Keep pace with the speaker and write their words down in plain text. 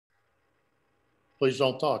Please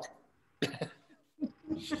don't talk.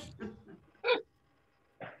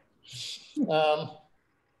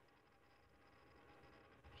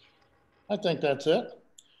 I think that's it.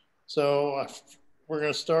 So we're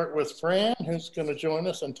going to start with Fran, who's going to join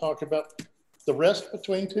us and talk about The Rest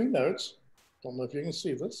Between Two Notes. Don't know if you can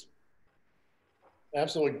see this.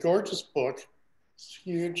 Absolutely gorgeous book. It's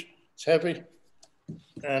huge, it's heavy,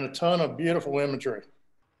 and a ton of beautiful imagery.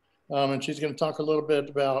 And she's going to talk a little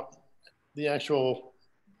bit about the actual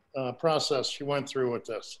process she went through with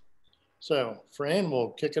this. So, Fran,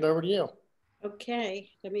 we'll kick it over to you. Okay,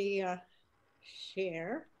 let me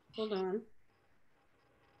share. Hold on.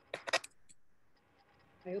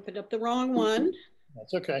 I opened up the wrong one.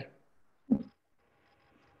 That's okay.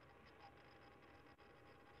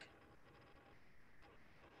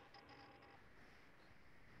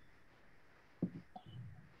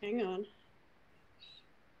 Hang on.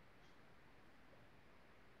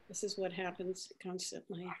 This is what happens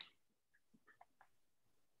constantly.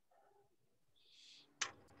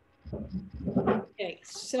 Okay,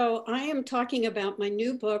 so I am talking about my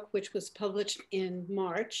new book, which was published in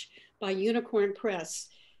March by Unicorn Press.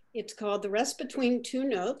 It's called The Rest Between Two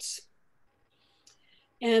Notes.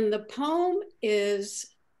 And the poem is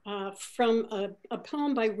from a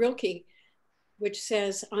poem by Rilke, which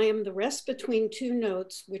says, I am the rest between two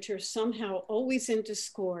notes, which are somehow always in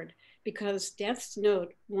discord, because death's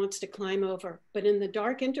note wants to climb over. But in the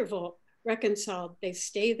dark interval, reconciled, they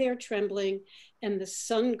stay there trembling, and the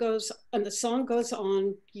song goes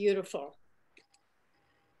on beautiful.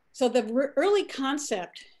 So the early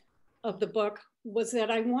concept of the book was that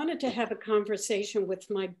I wanted to have a conversation with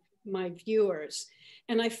my viewers.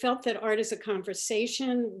 And I felt that art is a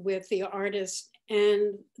conversation with the artist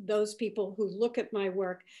and those people who look at my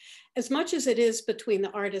work, as much as it is between the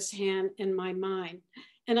artist's hand and my mind.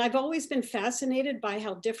 And I've always been fascinated by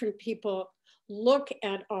how different people look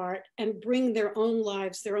at art and bring their own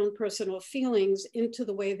lives, their own personal feelings into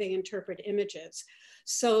the way they interpret images.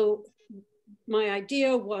 So my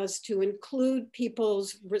idea was to include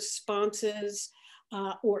people's responses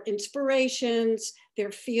or inspirations,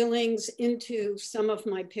 their feelings into some of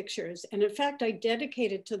my pictures. And in fact, I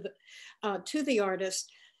dedicated to the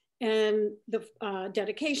artist. And the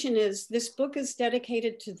dedication is, this book is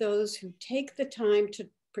dedicated to those who take the time to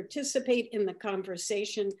participate in the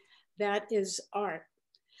conversation that is art.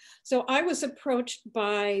 So I was approached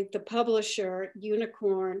by the publisher,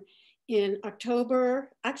 Unicorn, in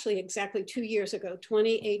October, actually exactly 2 years ago,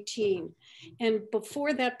 2018. And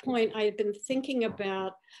before that point, I had been thinking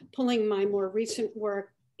about pulling my more recent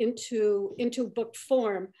work into book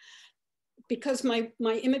form, because my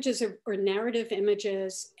images are narrative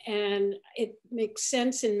images, and it makes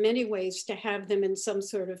sense in many ways to have them in some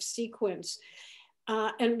sort of sequence.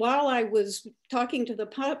 And while I was talking to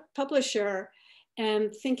the publisher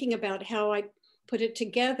and thinking about how I put it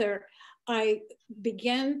together, I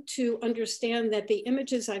began to understand that the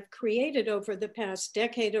images I've created over the past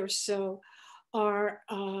decade or so are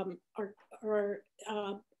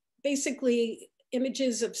basically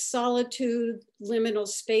images of solitude, liminal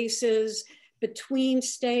spaces, between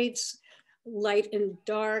states, light and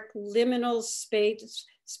dark, liminal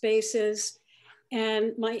spaces.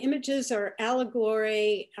 And my images are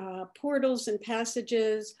allegory, portals and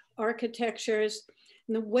passages, architectures.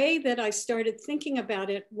 And the way that I started thinking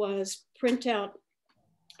about it was print out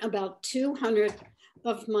about 200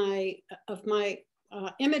 of my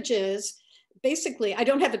images. Basically, I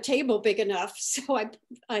don't have a table big enough, so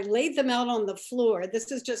I laid them out on the floor.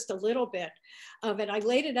 This is just a little bit of it. I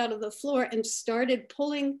laid it out on the floor and started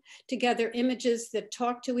pulling together images that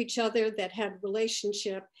talked to each other, that had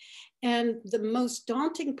relationship. And the most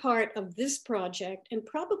daunting part of this project, and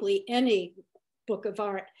probably any book of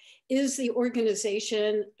art, is the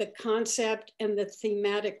organization, the concept, and the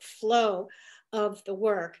thematic flow of the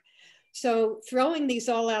work. So throwing these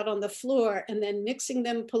all out on the floor and then mixing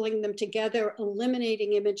them, pulling them together,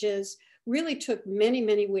 eliminating images, really took many,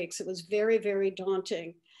 many weeks. It was very, very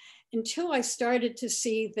daunting, until I started to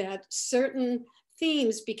see that certain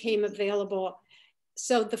themes became available.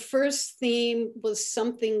 So the first theme was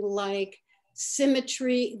something like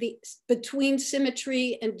symmetry, between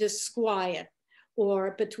symmetry and disquiet,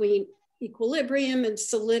 or between equilibrium and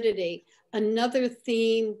solidity. Another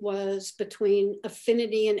theme was between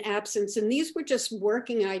affinity and absence. And these were just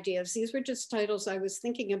working ideas. These were just titles I was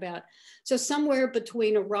thinking about. So somewhere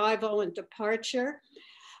between arrival and departure.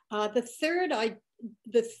 The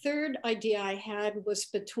third idea I had was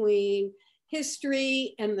between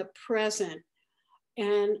history and the present.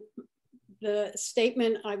 And the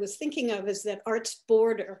statement I was thinking of is that art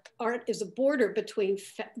is a border between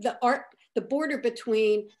the border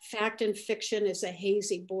between fact and fiction is a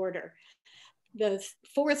hazy border. The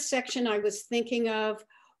fourth section I was thinking of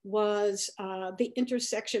was the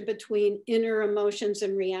intersection between inner emotions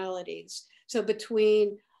and realities. So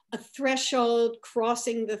between a threshold,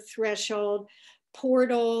 crossing the threshold,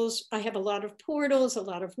 portals. I have a lot of portals, a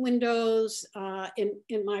lot of windows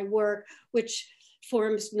in my work, which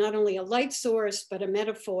forms not only a light source, but a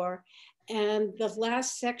metaphor. And the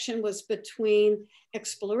last section was between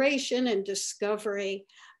exploration and discovery,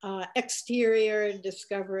 exterior and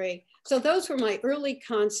discovery. So those were my early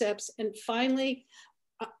concepts. And finally,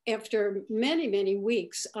 after many, many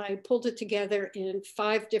weeks, I pulled it together in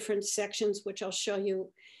 5 different sections, which I'll show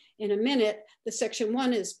you in a minute. The section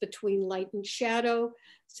 1 is between light and shadow.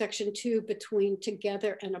 Section 2, between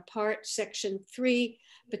together and apart. Section 3,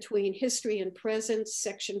 between history and present.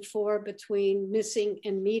 Section 4, between missing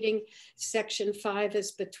and meeting. Section 5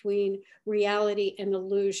 is between reality and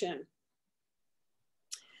illusion.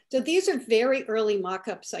 So these are very early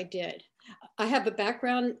mock-ups I did. I have a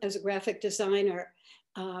background as a graphic designer,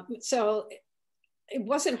 so it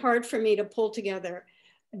wasn't hard for me to pull together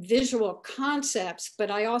visual concepts, but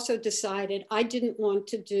I also decided I didn't want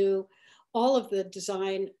to do all of the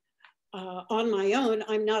design on my own.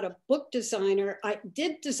 I'm not a book designer. I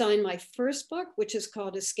did design my first book, which is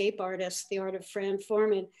called Escape Artist, The Art of Fran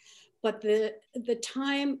Forman, but the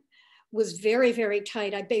time was very, very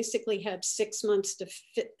tight. I basically had 6 months to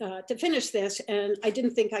finish this, and I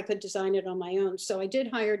didn't think I could design it on my own. So I did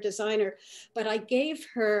hire a designer, but I gave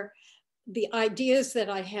her the ideas that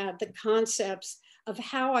I had, the concepts of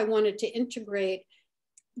how I wanted to integrate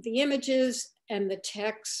the images and the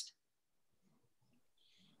text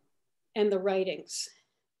and the writings.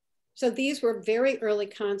 So these were very early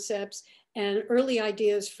concepts and early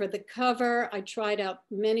ideas for the cover. I tried out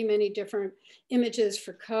many, many different images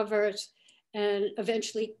for covers, and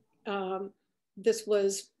eventually this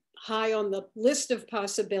was high on the list of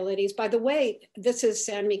possibilities. By the way, this is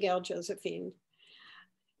San Miguel, Josephine.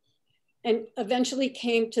 And eventually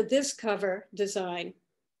came to this cover design.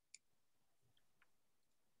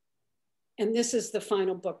 And this is the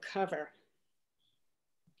final book cover.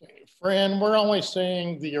 Fran, we're only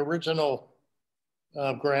seeing the original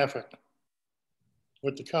graphic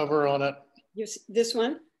with the cover on it. This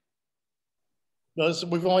one? No,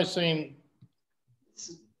 we've only seen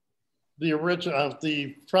the original,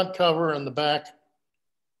 the front cover and the back.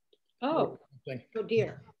 Oh, oh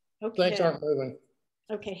dear. Okay. Things aren't moving.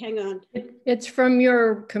 Okay, hang on. It's from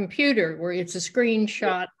your computer, where it's a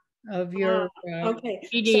screenshot of your okay.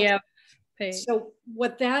 PDF page. So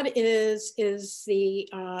what that is the,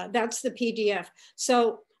 that's the PDF.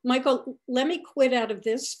 So Michael, let me quit out of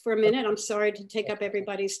this for a minute. I'm sorry to take up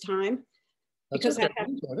everybody's time. That's because okay.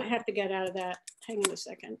 I have to get out of that. Hang on a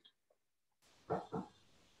second.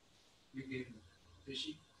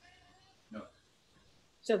 No.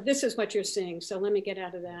 So this is what you're seeing. So let me get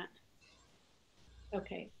out of that.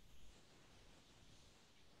 Okay.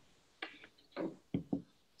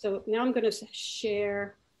 So now I'm going to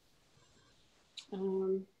share.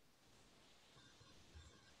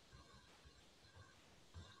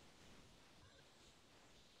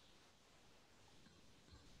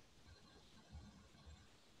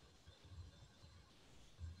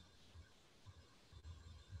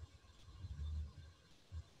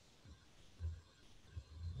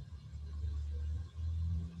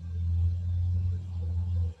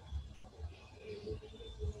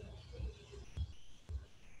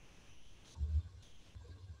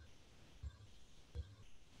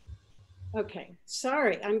 Okay,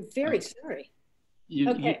 sorry. I'm very sorry.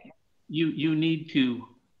 Okay. You need to.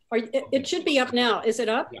 It should be up now. Is it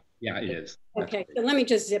up? Yeah, it is. Okay, so let me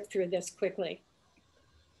just zip through this quickly.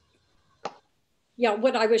 Yeah,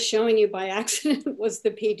 what I was showing you by accident was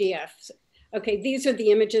the PDF. Okay, these are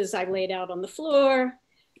the images I laid out on the floor.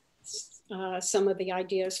 Some of the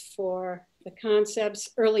ideas for the concepts,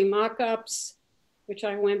 early mock-ups, which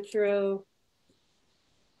I went through.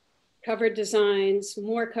 Cover designs,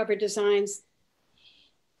 more cover designs,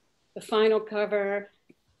 the final cover,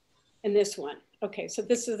 and this one. Okay, so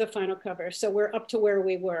this is the final cover. So we're up to where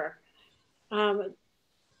we were.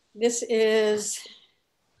 This is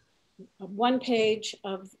one page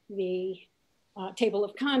of the table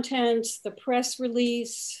of contents, the press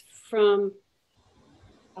release from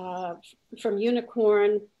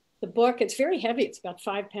Unicorn, the book. It's very heavy, it's about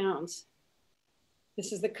 5 pounds.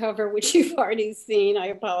 This is the cover, which you've already seen. I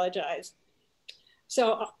apologize.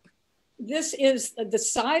 So this is the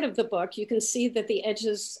side of the book. You can see that the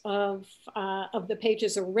edges of the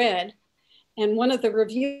pages are red. And one of the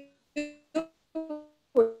reviewers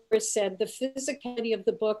said, the physicality of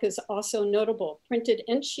the book is also notable. Printed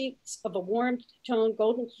end sheets of a warm tone,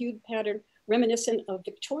 golden hued pattern reminiscent of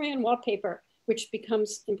Victorian wallpaper, which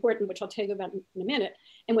becomes important, which I'll tell you about in a minute.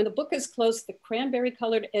 And when the book is closed, the cranberry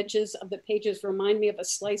colored edges of the pages remind me of a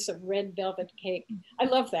slice of red velvet cake. I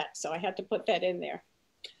love that, so I had to put that in there.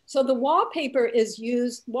 So the wallpaper is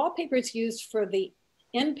used for the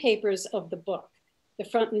end papers of the book, the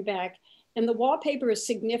front and back. And the wallpaper is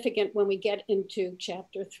significant when we get into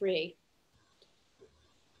chapter 3.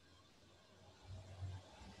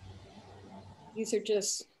 These are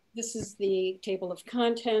just, this is the table of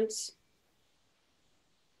contents.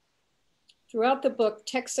 Throughout the book,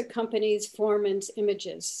 text accompanies Forman's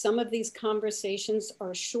images. Some of these conversations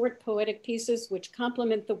are short poetic pieces which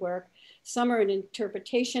complement the work. Some are an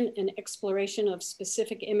interpretation and exploration of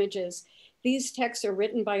specific images. These texts are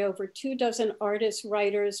written by over 24 artists,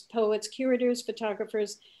 writers, poets, curators,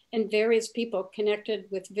 photographers, and various people connected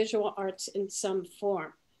with visual arts in some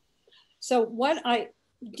form. So what I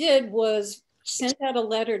did was sent out a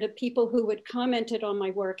letter to people who had commented on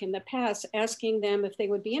my work in the past, asking them if they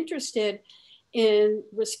would be interested in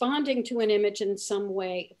responding to an image in some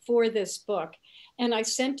way for this book. And I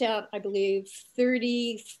sent out, I believe,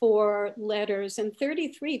 34 letters, and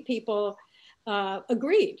 33 people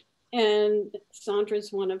agreed. And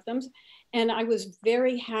Sandra's one of them. And I was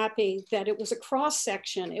very happy that it was a cross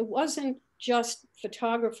section. It wasn't just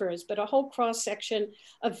photographers, but a whole cross section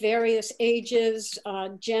of various ages,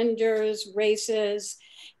 genders, races,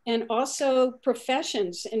 and also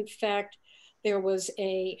professions. In fact, there was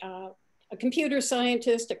a computer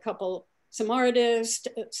scientist, some artists,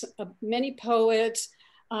 many poets,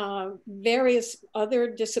 various other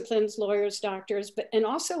disciplines, lawyers, doctors, and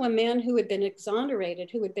also a man who had been exonerated,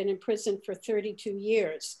 who had been in prison for 32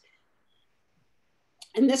 years.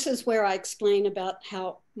 And this is where I explain about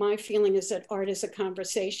how my feeling is that art is a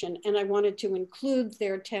conversation, and I wanted to include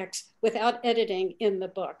their text without editing in the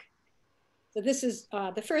book. So this is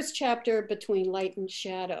the first chapter, Between Light and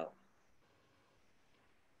Shadow.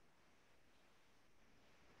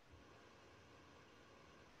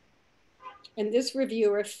 And this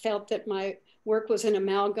reviewer felt that my work was an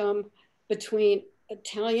amalgam between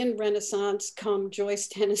Italian Renaissance, come Joyce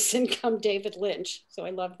Tennyson, come David Lynch. So I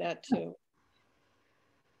love that too.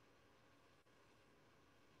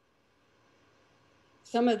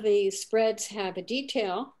 Some of the spreads have a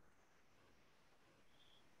detail.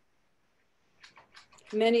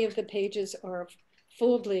 Many of the pages are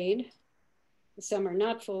full bleed. Some are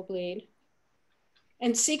not full bleed.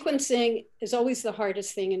 And sequencing is always the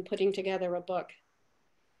hardest thing in putting together a book.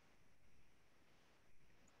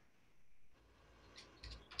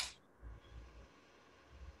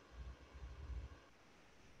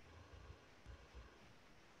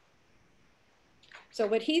 So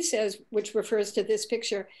what he says, which refers to this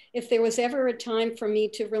picture, if there was ever a time for me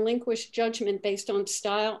to relinquish judgment based on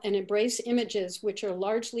style and embrace images which are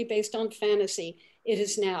largely based on fantasy, it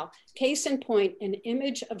is now. Case in point, an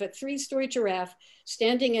image of a 3-story giraffe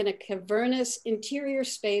standing in a cavernous interior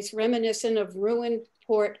space reminiscent of ruined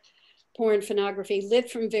porn photography lit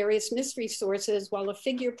from various mystery sources while a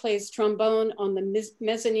figure plays trombone on the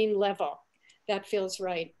mezzanine level. That feels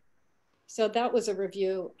right. So that was a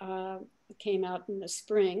review. Came out in the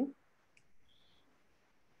spring.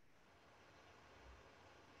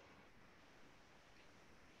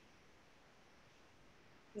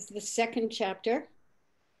 This is the second chapter,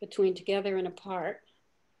 Between Together and Apart.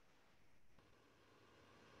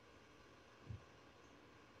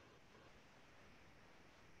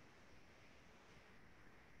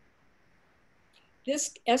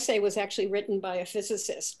 This essay was actually written by a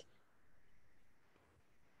physicist.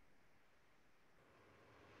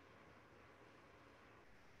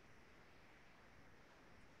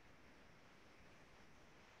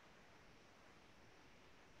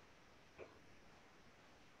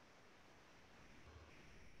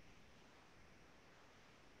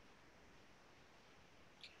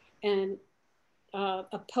 And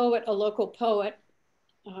a poet, a local poet,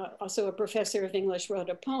 also a professor of English, wrote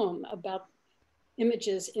a poem about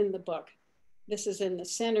images in the book. This is in the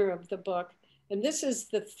center of the book. And this is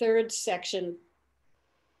the third section,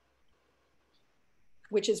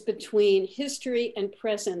 which is between history and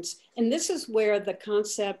presence. And this is where the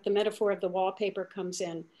concept, the metaphor of the wallpaper comes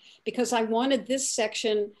in, because I wanted this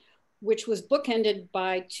section, which was bookended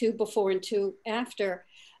by 2 before and 2 after,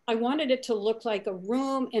 I wanted it to look like a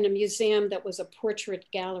room in a museum that was a portrait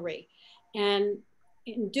gallery. And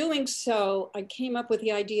in doing so, I came up with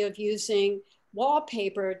the idea of using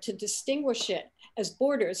wallpaper to distinguish it as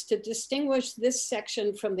borders, to distinguish this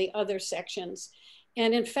section from the other sections.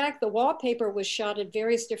 And in fact, the wallpaper was shot at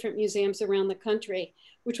various different museums around the country,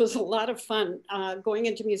 which was a lot of fun, going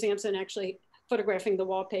into museums and actually photographing the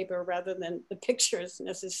wallpaper rather than the pictures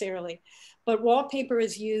necessarily. But wallpaper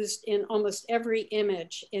is used in almost every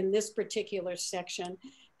image in this particular section.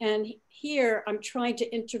 And here I'm trying to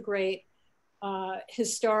integrate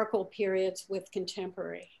historical periods with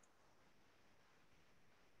contemporary.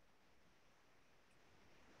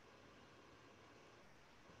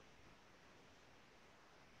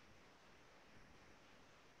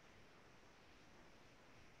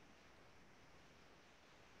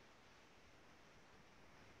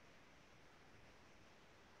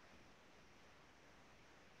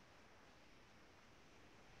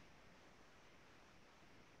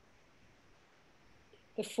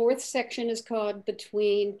 The fourth section is called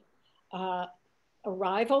Between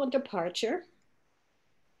Arrival and Departure,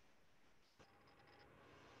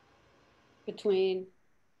 between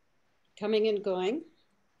coming and going,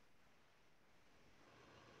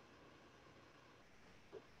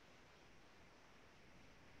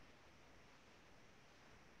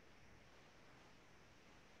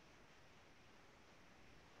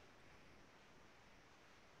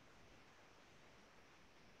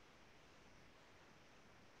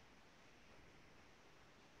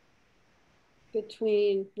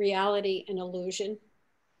 between reality and illusion,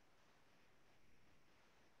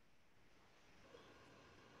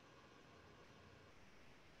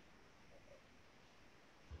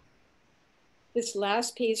 this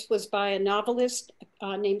last piece was by a novelist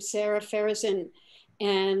named Sarah Farazin.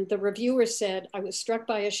 And the reviewer said, I was struck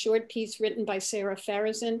by a short piece written by Sarah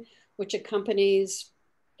Farazin, which accompanies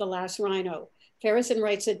The Last Rhino. Farazin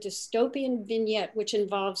writes a dystopian vignette which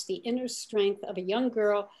involves the inner strength of a young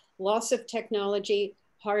girl, loss of technology,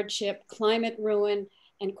 hardship, climate ruin,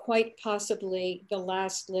 and quite possibly the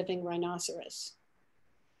last living rhinoceros.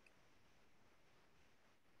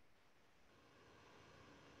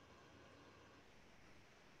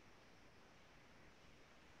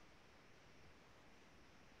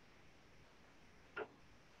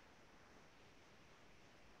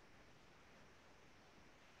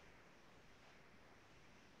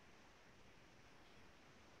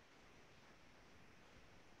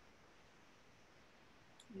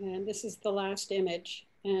 And this is the last image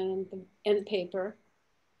and the end paper.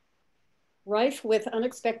 Rife with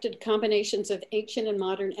unexpected combinations of ancient and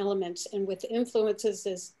modern elements and with influences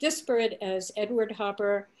as disparate as Edward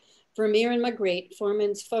Hopper, Vermeer, and Magritte,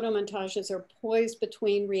 Forman's photomontages are poised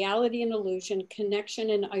between reality and illusion, connection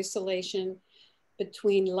and isolation,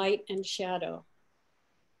 between light and shadow.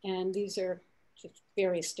 And these are just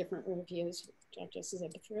various different reviews, which I'll just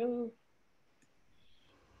zip through.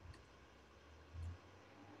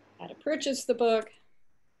 How to purchase the book.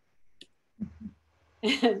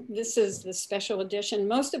 And this is the special edition,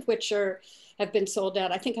 most of which have been sold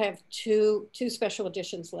out. I think I have two special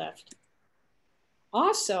editions left.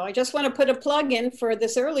 Also, I just want to put a plug in for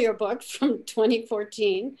this earlier book from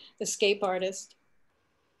 2014, Escape Artist,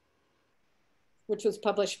 which was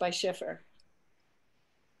published by Schiffer.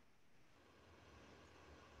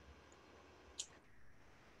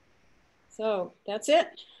 So that's it.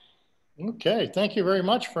 Okay, thank you very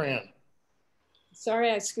much, Fran.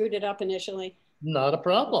 Sorry I screwed it up initially. Not a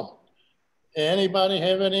problem. Anybody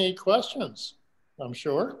have any questions? I'm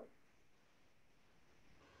sure.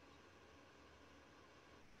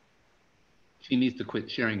 She needs to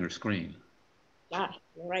quit sharing her screen. Ah,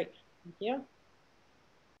 you're right. Thank you.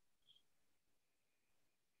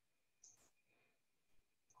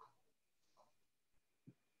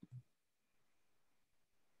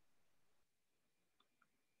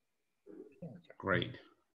 Great.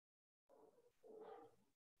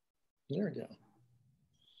 There we go.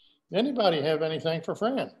 Anybody have anything for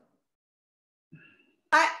Fran?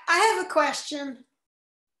 I have a question.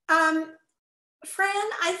 Fran,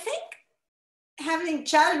 I think having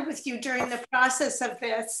chatted with you during the process of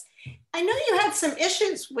this, I know you had some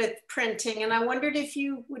issues with printing and I wondered if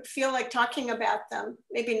you would feel like talking about them.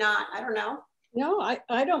 Maybe not, I don't know. No,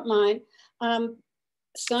 I don't mind.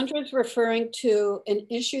 Sandra's referring to an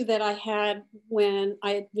issue that I had when I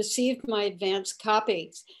had received my advanced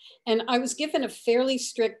copies. And I was given a fairly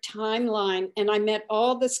strict timeline and I met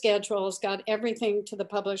all the schedules, got everything to the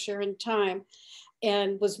publisher in time,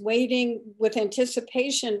 and was waiting with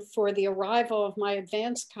anticipation for the arrival of my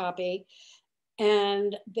advanced copy.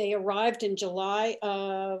 And they arrived in July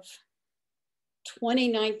of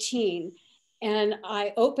 2019. And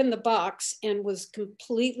I opened the box and was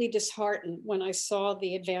completely disheartened when I saw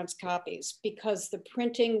the advanced copies because the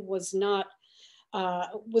printing was not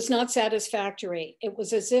satisfactory. It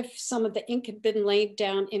was as if some of the ink had been laid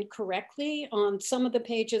down incorrectly on some of the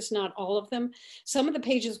pages, not all of them. Some of the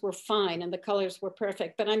pages were fine and the colors were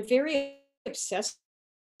perfect, but I'm very obsessed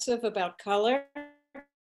about color,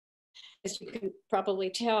 as you can probably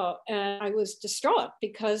tell. And I was distraught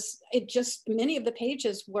because many of the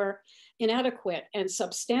pages were inadequate and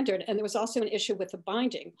substandard. And there was also an issue with the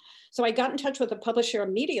binding. So I got in touch with the publisher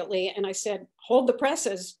immediately and I said, hold the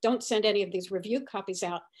presses, don't send any of these review copies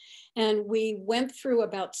out. And we went through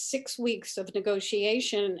about 6 weeks of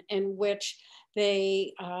negotiation in which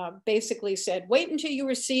they basically said, wait until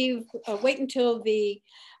the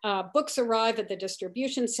books arrive at the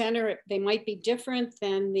distribution center. They might be different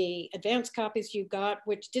than the advanced copies you got,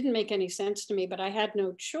 which didn't make any sense to me, but I had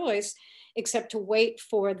no choice except to wait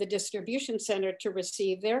for the distribution center to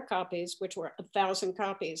receive their copies, which were 1,000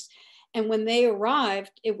 copies. And when they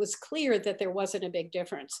arrived, it was clear that there wasn't a big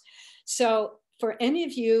difference. So for any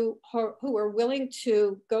of you who are willing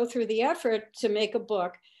to go through the effort to make a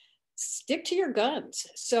book, stick to your guns.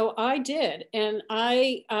 So I did. And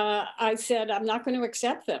I said, I'm not going to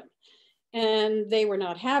accept them. And they were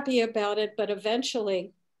not happy about it, but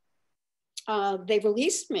eventually they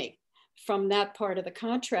released me from that part of the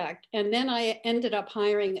contract. And then I ended up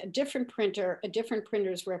hiring a different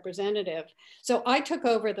printer's representative. So I took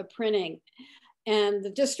over the printing and the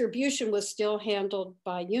distribution was still handled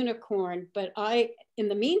by Unicorn. But in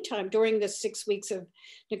the meantime, during the 6 weeks of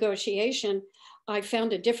negotiation, I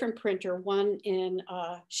found a different printer, one in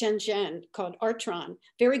Shenzhen called Artron,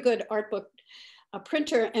 very good art book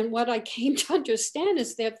printer. And what I came to understand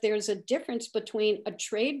is that there's a difference between a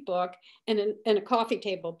trade book and a coffee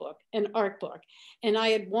table book, an art book. And I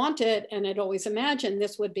had wanted and had always imagined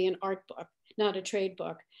this would be an art book, not a trade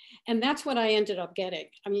book. And that's what I ended up getting.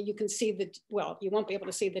 I mean, you can see you won't be able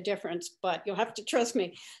to see the difference, but you'll have to trust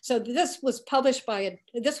me. So this was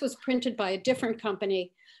printed by a different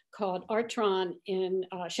company called Artron in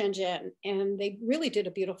Shenzhen, and they really did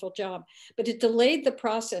a beautiful job, but it delayed the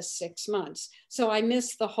process 6 months. So I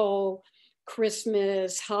missed the whole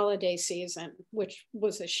Christmas holiday season, which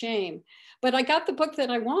was a shame, but I got the book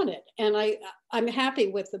that I wanted, and I'm happy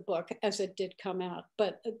with the book as it did come out,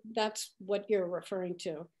 but that's what you're referring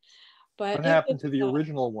to. But what happened to the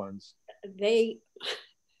original ones? They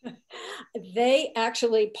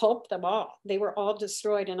actually pulped them all. They were all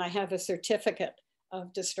destroyed, and I have a certificate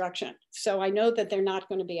of destruction. So I know that they're not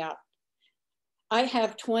going to be out. I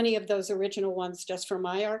have 20 of those original ones just for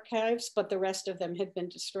my archives, but the rest of them have been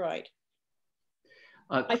destroyed.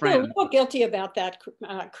 I feel a little guilty about that,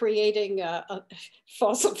 creating a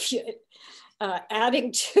fossil fuel,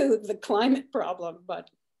 adding to the climate problem, but.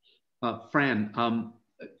 Fran,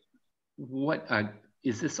 what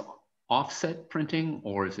is this offset printing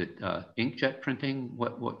or is it inkjet printing?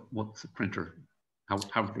 What's the printer? How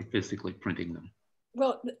are they physically printing them?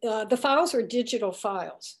 Well, the files are digital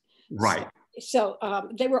files. Right. So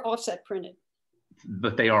they were offset printed.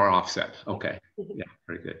 But they are offset. Okay. Mm-hmm. Yeah,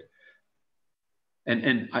 very good.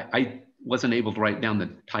 And I wasn't able to write down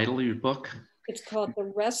the title of your book. It's called The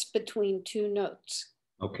Rest Between Two Notes.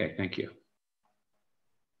 Okay, thank you.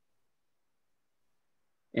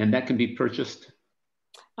 And that can be purchased?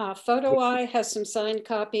 Photo Eye has some signed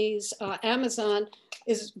copies. Amazon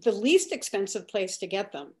is the least expensive place to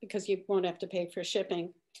get them because you won't have to pay for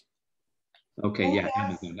shipping. Okay, yeah,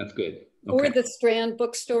 Amazon, that's good. Okay. Or the Strand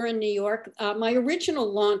Bookstore in New York. My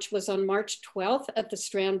original launch was on March 12th at the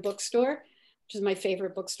Strand Bookstore, which is my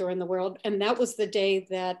favorite bookstore in the world. And that was the day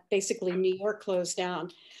that basically New York closed down.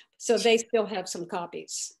 So they still have some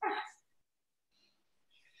copies.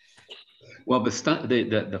 Well,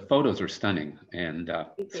 the photos are stunning. And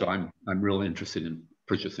so I'm real interested in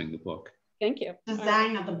purchasing the book. Thank you. The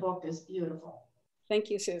design of the book is beautiful. Thank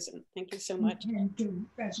you, Susan. Thank you so much. Thank you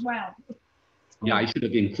as well. Yeah, I should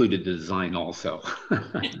have included the design also.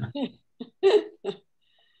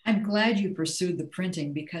 I'm glad you pursued the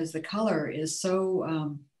printing because the color is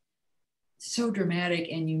so so dramatic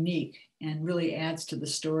and unique and really adds to the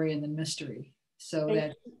story and the mystery. So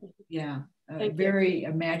that, yeah, very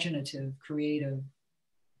imaginative, creative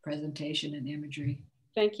presentation and imagery.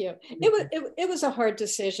 Thank you. It was a hard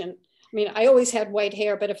decision. I mean, I always had white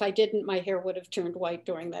hair, but if I didn't, my hair would have turned white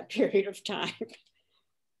during that period of time.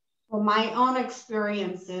 Well, my own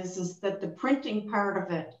experience is that the printing part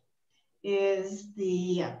of it is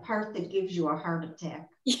the part that gives you a heart attack.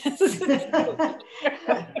 Yes.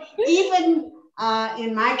 Even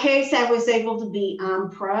in my case, I was able to be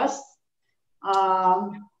on press.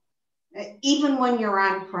 Even when you're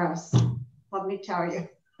on press, let me tell you,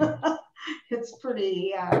 it's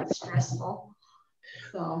pretty stressful.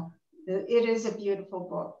 So it is a beautiful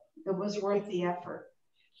book. It was worth the effort.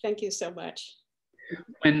 Thank you so much.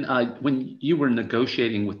 When you were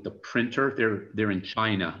negotiating with the printer, they're in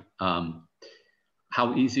China.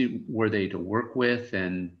 how easy were they to work with,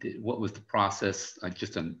 and what was the process?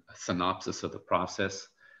 Just a synopsis of the process.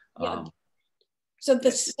 Yeah. So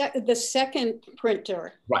the second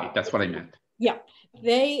printer. Right, that's what I meant. Yeah,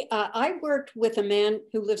 I worked with a man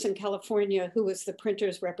who lives in California who was the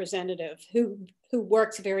printer's representative, who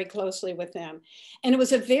works very closely with them. And it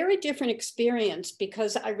was a very different experience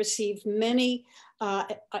because I received many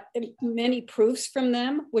proofs from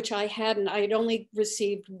them, which I hadn't. I had only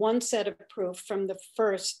received one set of proof from the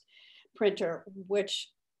first printer, which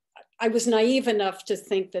I was naive enough to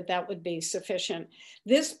think that that would be sufficient.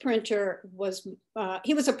 This printer was,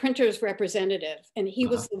 he was a printer's representative, and he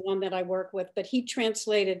was the one that I work with, but he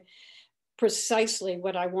translated precisely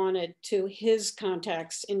what I wanted to his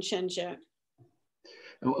contacts in Shenzhen.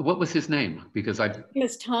 What was his name? Because His name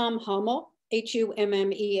is Tom Hummel,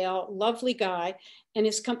 Hummel, lovely guy, and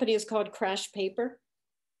his company is called Crash Paper.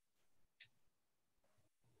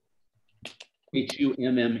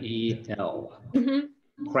 Hummel. Mm-hmm.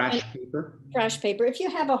 Crash Paper? Crash Paper. If you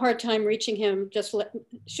have a hard time reaching him, just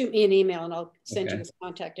shoot me an email and I'll send you his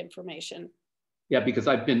contact information. Yeah, because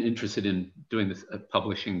I've been interested in doing this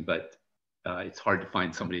publishing, but it's hard to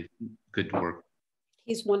find somebody good to work.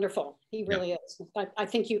 He's wonderful. He really is. I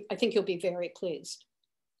think you'll be very pleased.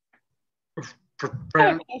 I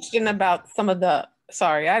had a question about some of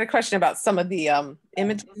the,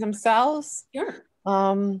 images themselves. Sure.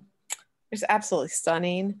 It's absolutely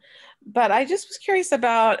stunning. But I just was curious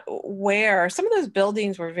about where some of those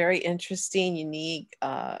buildings were very interesting, unique,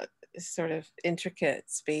 sort of intricate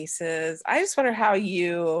spaces. I just wonder how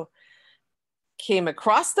you came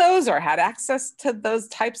across those or had access to those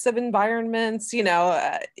types of environments. You know,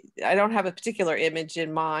 I don't have a particular image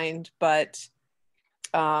in mind, but,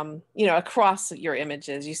 you know, across your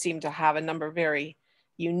images, you seem to have a number of very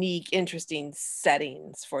unique, interesting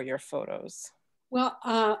settings for your photos. Well,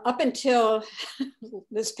 up until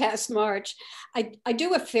this past March, I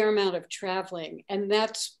do a fair amount of traveling, and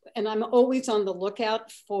I'm always on the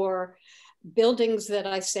lookout for buildings that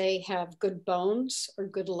I say have good bones or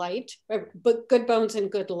good light, but good bones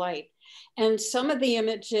and good light. And some of the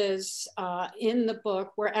images in the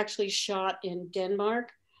book were actually shot in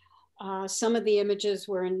Denmark. Some of the images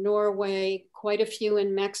were in Norway, quite a few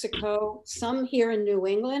in Mexico, some here in New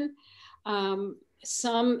England.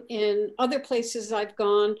 Some in other places I've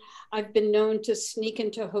gone. I've been known to sneak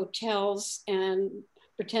into hotels and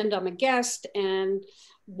pretend I'm a guest and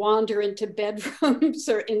wander into bedrooms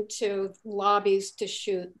or into lobbies to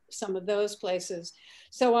shoot some of those places.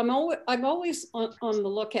 So I'm always on the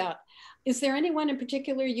lookout. Is there anyone in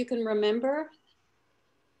particular you can remember?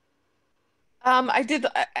 I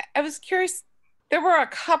was curious. There were a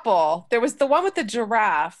couple. There was the one with the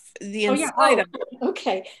giraffe, the inside of it.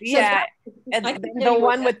 Okay. Yeah. So and the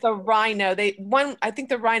one with the rhino. I think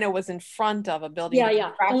the rhino was in front of a building.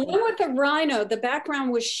 Yeah. The one with the rhino, the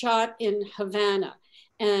background was shot in Havana,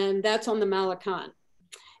 and that's on the Malacan.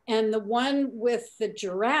 And the one with the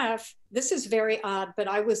giraffe, this is very odd, but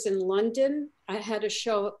I was in London. I had a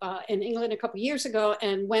show in England a couple of years ago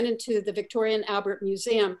and went into the Victoria and Albert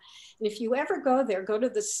Museum. And if you ever go there, go to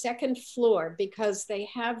the second floor because they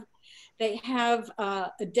have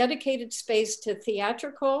a dedicated space to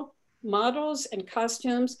theatrical models and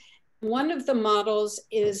costumes. One of the models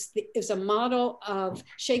is a model of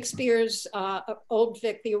Shakespeare's Old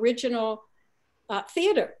Vic, the original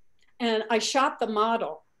theater. And I shot the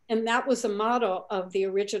model. And that was a model of the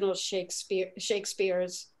original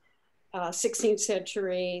Shakespeare's 16th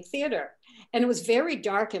century theater. And it was very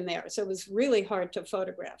dark in there. So it was really hard to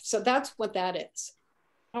photograph. So that's what that is.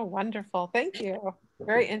 Oh, wonderful. Thank you.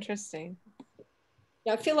 Very interesting.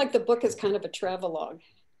 Yeah, I feel like the book is kind of a travelogue.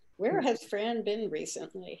 Where has Fran been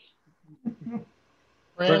recently?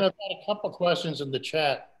 Fran, I've got a couple questions in the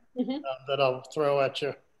chat that I'll throw at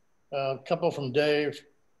you. A couple from Dave.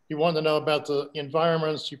 You wanted to know about the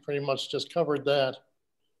environments. You pretty much just covered that.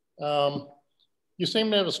 You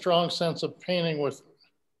seem to have a strong sense of painting with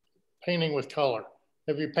color.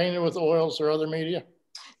 Have you painted with oils or other media?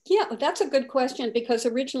 Yeah, that's a good question because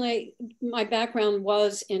originally my background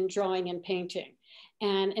was in drawing and painting.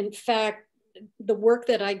 And in fact, the work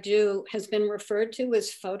that I do has been referred to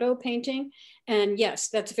as photo painting. And yes,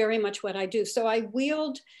 that's very much what I do. So I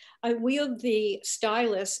wield the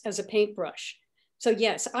stylus as a paintbrush. So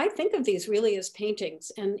yes, I think of these really as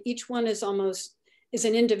paintings, and each one is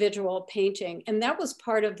an individual painting. And that was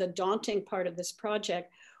part of the daunting part of this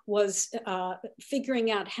project, was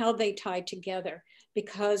figuring out how they tie together.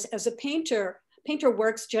 Because as a painter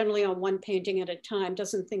works generally on one painting at a time,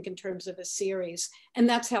 doesn't think in terms of a series. And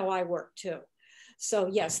that's how I work too. So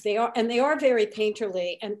yes, they are very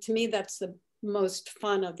painterly. And to me, that's the most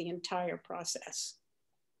fun of the entire process.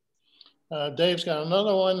 Dave's got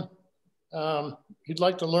another one. He'd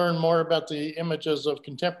like to learn more about the images of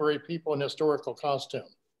contemporary people in historical costume.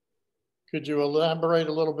 Could you elaborate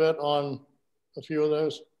a little bit on a few of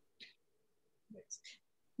those?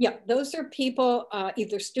 Yeah, those are people,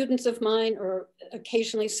 either students of mine or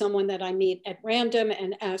occasionally someone that I meet at random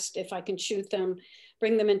and asked if I can shoot them,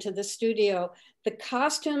 bring them into the studio. The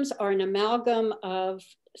costumes are an amalgam of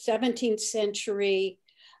 17th century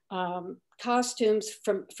costumes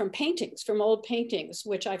from paintings, from old paintings,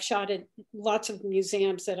 which I've shot at lots of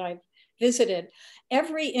museums that I've visited.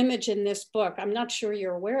 Every image in this book, I'm not sure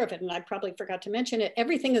you're aware of it, and I probably forgot to mention it,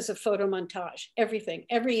 everything is a photo montage, everything.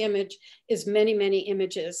 Every image is many, many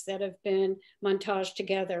images that have been montaged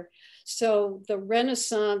together. So the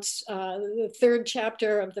Renaissance, the third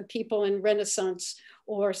chapter of the people in Renaissance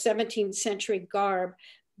or 17th century garb,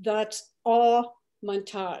 that's all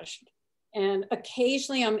montaged. And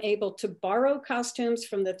occasionally I'm able to borrow costumes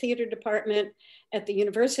from the theater department at the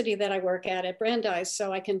university that I work at Brandeis,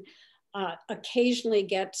 so I can occasionally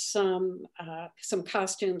get some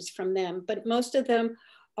costumes from them, but most of them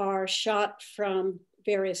are shot from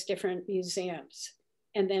various different museums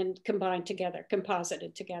and then combined together,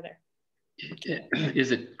 composited together.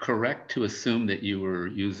 Is it correct to assume that you were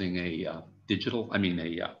using a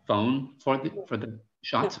phone for the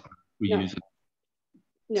shots? No.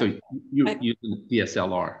 No. So you're using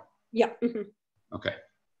DSLR? Yeah. Mm-hmm. Okay.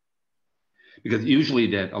 Because usually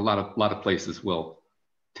that a lot of places will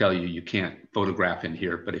tell you you can't photograph in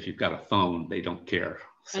here, but if you've got a phone, they don't care.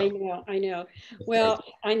 So. I know. Well,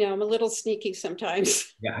 I know I'm a little sneaky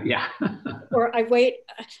sometimes. Yeah. Or I wait.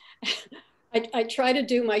 I try to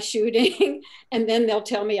do my shooting, and then they'll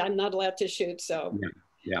tell me I'm not allowed to shoot. So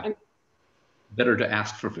yeah. Better to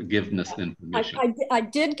ask for forgiveness than permission. I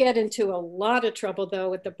did get into a lot of trouble though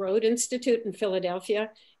with the Broad Institute in Philadelphia,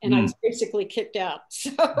 and I was basically kicked out.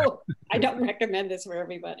 So I don't recommend this for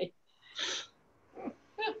everybody.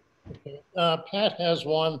 Pat has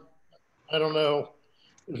one. I don't know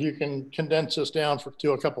if you can condense this down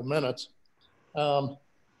to a couple minutes.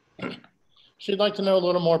 She'd like to know a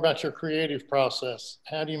little more about your creative process.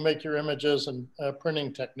 How do you make your images and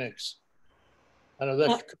printing techniques? I know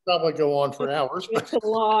that could probably go on for hours.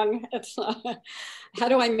 It's how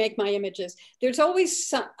do I make my images? There's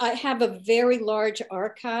always I have a very large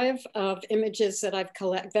archive of images that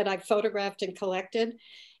I've photographed and collected.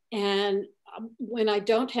 And when I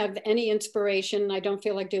don't have any inspiration, I don't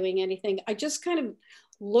feel like doing anything, I just kind of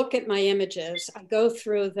look at my images. I go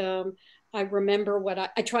through them. I remember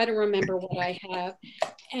I try to remember what I have.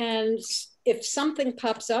 And if something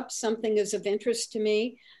pops up, something is of interest to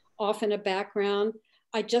me, often a background,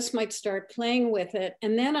 I just might start playing with it.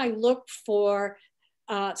 And then I look for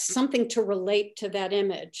something to relate to that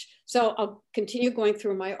image. So I'll continue going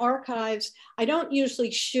through my archives. I don't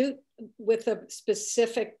usually shoot with a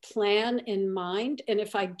specific plan in mind. And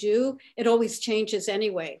if I do, it always changes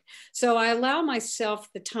anyway. So I allow myself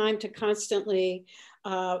the time to constantly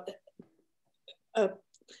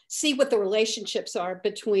see what the relationships are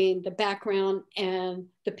between the background and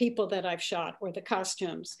the people that I've shot or the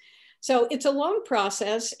costumes. So it's a long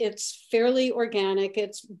process. It's fairly organic.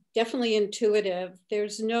 It's definitely intuitive.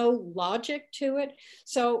 There's no logic to it.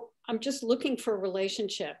 So I'm just looking for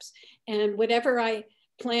relationships. And whatever I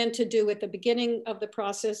plan to do at the beginning of the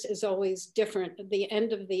process is always different. The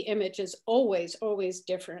end of the image is always, always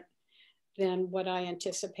different than what I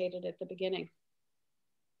anticipated at the beginning.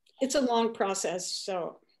 It's a long process,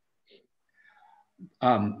 so.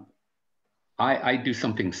 I do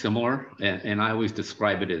something similar, and I always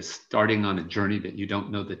describe it as starting on a journey that you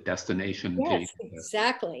don't know the destination. Yes,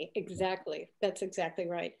 exactly. That's exactly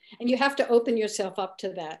right. And you have to open yourself up to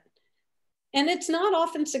that. And it's not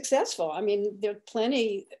often successful. I mean, there are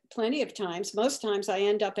plenty of times, most times I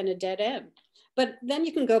end up in a dead end. But then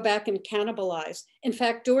you can go back and cannibalize. In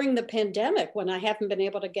fact, during the pandemic, when I haven't been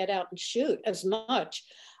able to get out and shoot as much,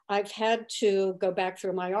 I've had to go back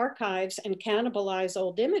through my archives and cannibalize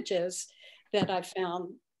old images that I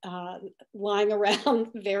found lying around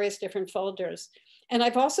various different folders. And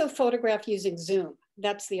I've also photographed using Zoom.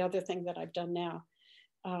 That's the other thing that I've done now,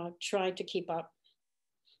 trying to keep up.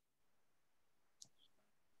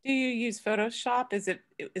 Do you use Photoshop? Is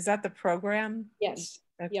that the program? Yes.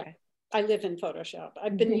 Okay. Yeah. I live in Photoshop.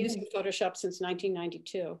 I've been using Photoshop since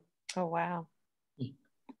 1992. Oh, wow.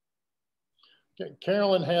 Okay,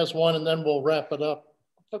 Carolyn has one, and then we'll wrap it up.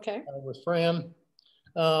 Okay. With Fran.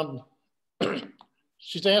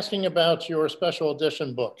 She's asking about your special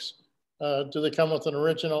edition books. Do they come with an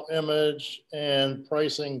original image and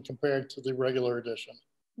pricing compared to the regular edition?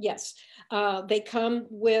 Yes, they come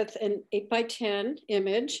with an 8x10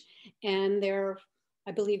 image, and they're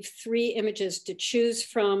I believe, 3 images to choose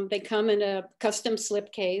from. They come in a custom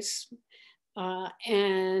slipcase.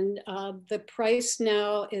 And the price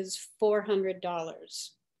now is $400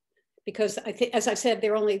 because I think, as I said,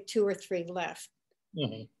 there are only 2 or 3 left.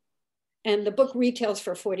 Mm-hmm. And the book retails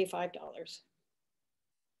for $45.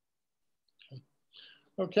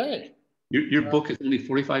 Okay. Your book is only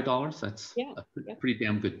 $45? That's Yeah, a pretty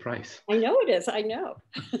damn good price. I know it is, I know.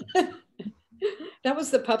 That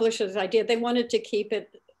was the publisher's idea. They wanted to keep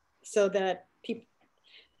it so that people,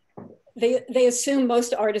 they assume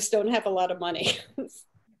most artists don't have a lot of money.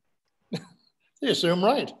 They assume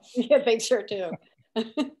right. Yeah, they sure do.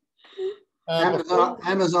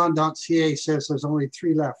 Amazon.ca says there's only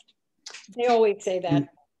 3 left. They always say that.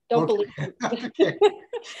 Don't Okay. believe them.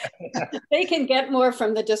 They can get more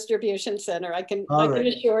from the distribution center. I can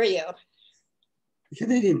assure you. The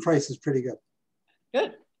Canadian price is pretty good.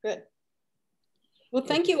 Good, good. Well,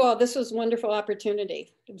 thank you all. This was a wonderful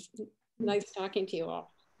opportunity. It was nice talking to you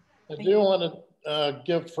all. I do want to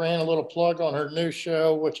give Fran a little plug on her new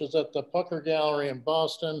show, which is at the Pucker Gallery in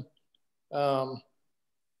Boston.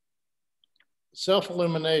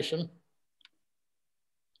 Self-Illumination.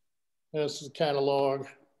 This is the catalog.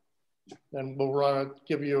 And we'll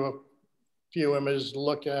give you a few images to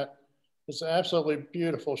look at. It's an absolutely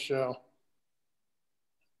beautiful show.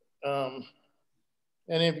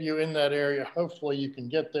 Any of you in that area, hopefully you can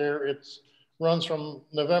get there. It runs from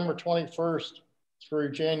November 21st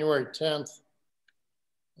through January 10th.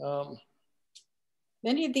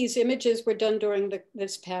 Many of these images were done during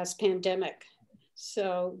this past pandemic.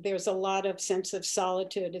 So there's a lot of sense of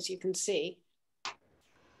solitude, as you can see.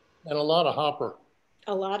 And a lot of Hopper.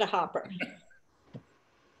 A lot of Hopper.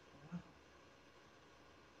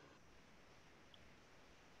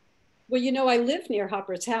 Well, you know, I live near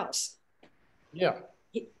Hopper's house. Yeah.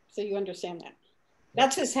 So you understand that.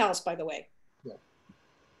 That's his house, by the way. Yeah.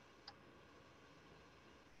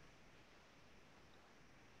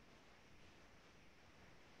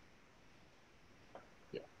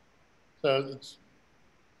 Yeah. So it's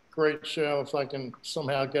a great show. If I can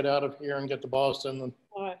somehow get out of here and get to Boston. And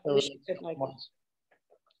I wish you could, Michael.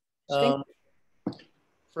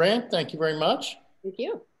 Fran, thank you very much. Thank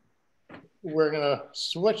you. We're going to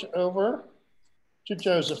switch over to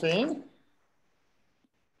Josephine.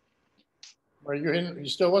 Are you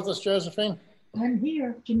still with us, Josephine? I'm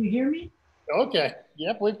here. Can you hear me? Okay.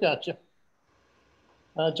 Yep, we've got you.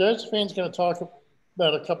 Josephine's going to talk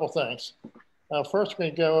about a couple things. First, we're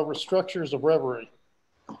going to go over structures of reverie,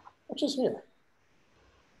 which is here.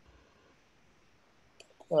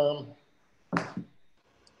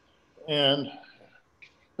 And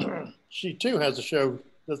she too has a show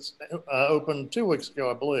that's opened 2 weeks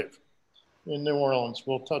ago, I believe, in New Orleans.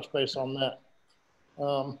 We'll touch base on that.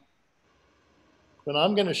 But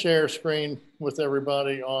I'm going to share a screen with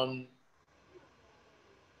everybody on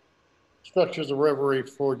structures of reverie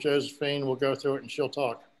for Josephine. We'll go through it and she'll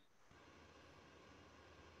talk.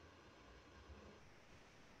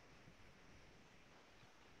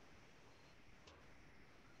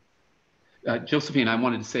 Josephine, I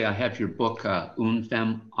wanted to say I have your book, Une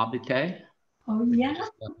Femme Habitée. Oh, yeah?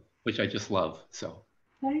 Which I just love, so.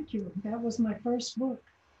 Thank you. That was my first book.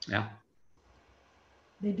 Yeah.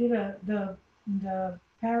 They did the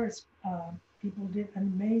Paris people did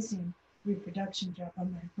an amazing reproduction job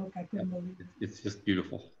on that book. I couldn't believe it. It's just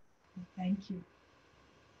beautiful. Thank you.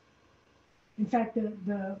 In fact,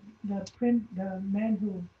 the man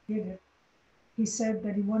who did it, he said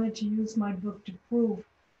that he wanted to use my book to prove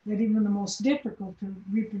that even the most difficult to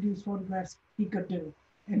reproduce photographs he could do.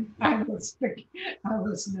 And I was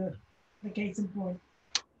the case in point.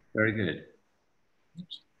 Very good.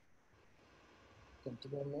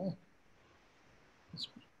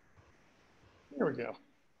 Here we go.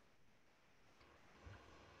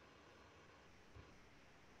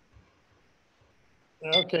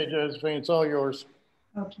 Okay, Josephine, it's all yours.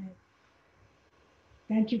 Okay.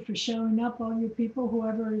 Thank you for showing up, all you people,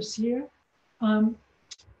 whoever is here.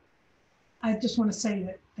 I just want to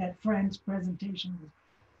say that Fran's presentation was,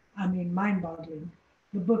 I mean, mind-boggling.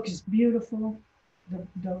 The book is beautiful.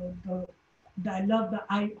 I love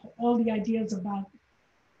all the ideas about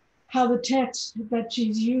how the text that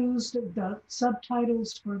she's used, the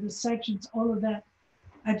subtitles for the sections, all of that.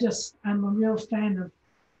 I'm a real fan of,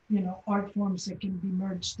 art forms that can be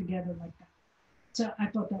merged together like that. So I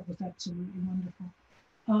thought that was absolutely wonderful.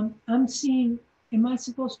 I'm seeing,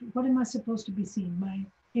 what am I supposed to be seeing? My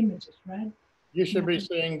images, right? You should be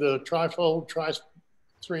seeing the trifold,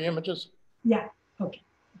 3 images. Yeah, okay,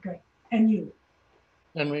 great. And you?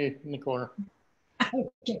 And me in the corner.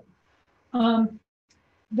 Okay.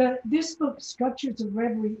 This book, Structures of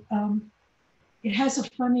Reverie, it has a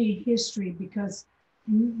funny history because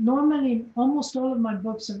normally almost all of my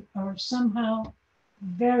books are somehow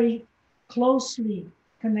very closely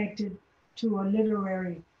connected to a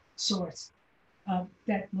literary source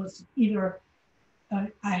that was either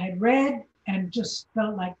I had read and just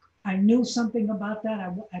felt like I knew something about that.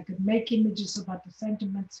 I could make images about the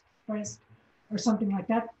sentiments expressed or something like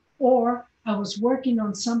that. Or I was working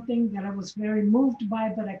on something that I was very moved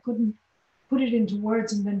by, but I couldn't put it into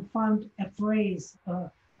words, and then found a phrase,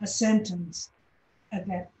 a sentence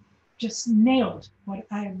that just nailed what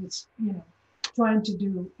I was, trying to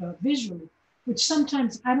do visually, which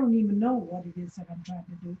sometimes I don't even know what it is that I'm trying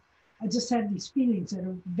to do. I just have these feelings that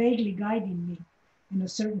are vaguely guiding me in a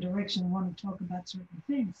certain direction. I want to talk about certain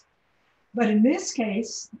things. But in this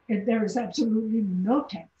case, there is absolutely no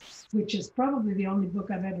text, which is probably the only book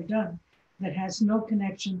I've ever done that has no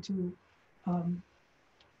connection to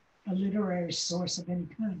a literary source of any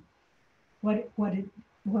kind. What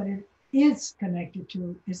it is connected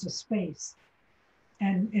to is a space,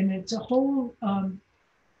 and it's a whole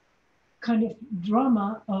kind of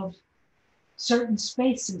drama of certain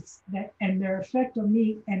spaces that and their effect on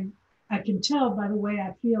me. And I can tell by the way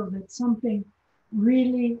I feel that something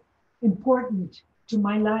really important to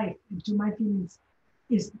my life and to my feelings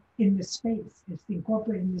is in the space. It's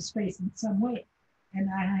incorporated in the space in some way, and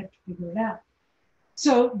I have to figure it out.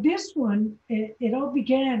 So this one, it all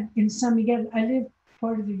began in San Miguel. I lived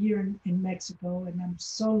part of the year in Mexico, and I'm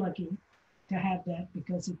so lucky to have that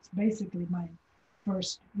because it's basically my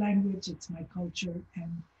first language, it's my culture,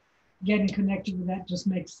 and getting connected with that just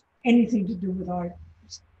makes anything to do with art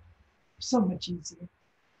so much easier.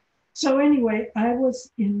 So anyway, I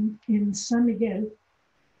was in San Miguel,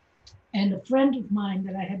 and a friend of mine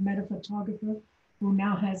that I had met, a photographer who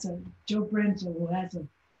now has Joe Brenzel, who has a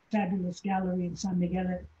fabulous gallery in San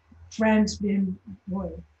Miguel. Fran's been,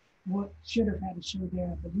 what should have had a show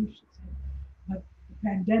there, I believe she said, but the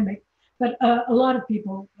pandemic. But a lot of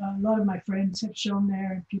people, a lot of my friends have shown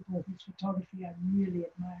there, and people whose photography I really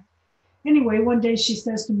admire. Anyway, one day she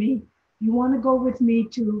says to me, "You want to go with me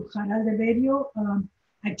to Jaral de Berio?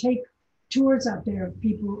 I take tours out there of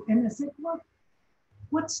people." And I said, "Well,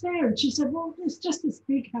 what's there?" And she said, "Well, it's just this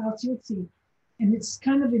big house, you'll see. And it's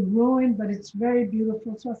kind of in ruin, but it's very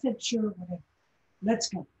beautiful." So I said, "Sure, whatever, let's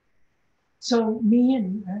go." So me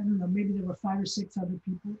and, I don't know, maybe there were 5 or 6 other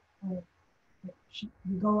people,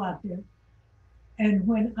 we go out there. And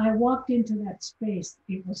when I walked into that space,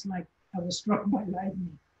 it was like I was struck by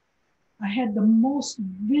lightning. I had the most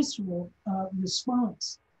visceral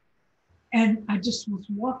response. And I just was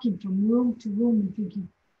walking from room to room and thinking,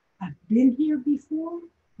 I've been here before?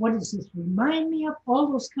 What does this remind me of?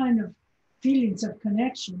 All those kind of feelings of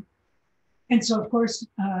connection. And so, of course,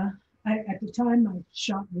 at the time, I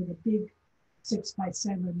shot with a big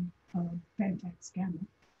 6x7 Pentax camera.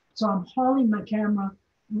 So I'm hauling my camera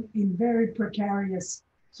in very precarious,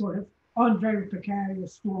 on very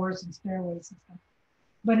precarious floors and stairways and stuff.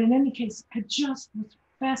 But in any case, I just was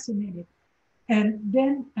fascinated. And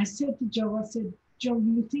then I said to Joe, I said, "Joe,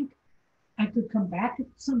 you think I could come back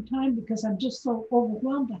sometime? Because I'm just so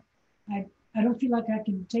overwhelmed. I don't feel like I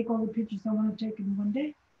can take all the pictures I want to take in one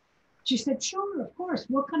day." She said, "Sure, of course,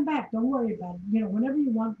 we'll come back. Don't worry about it. Whenever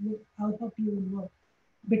you want, I'll help you and we'll,"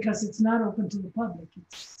 because it's not open to the public.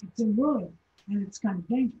 It's in ruin and it's kind of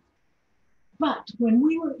dangerous. But when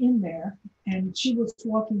we were in there and she was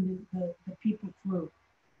walking the people through,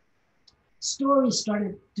 stories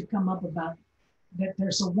started to come up about that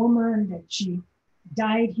there's a woman that she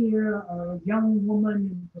died here, or a young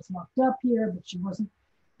woman was locked up here, but she wasn't,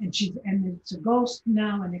 and it's a ghost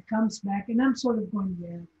now, and it comes back. And I'm sort of going,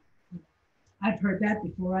 yeah, I've heard that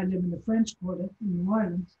before. I live in the French Quarter in New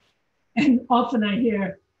Orleans, and often I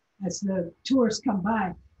hear, as the tours come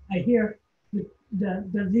by, I hear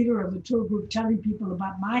the leader of the tour group telling people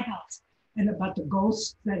about my house and about the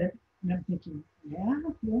ghosts and I'm thinking, yeah,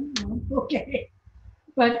 okay.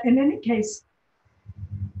 But in any case,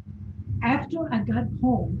 after I got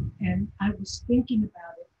home and I was thinking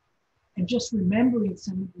about it and just remembering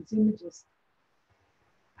some of these images,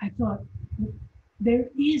 I thought, there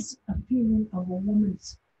is a feeling of a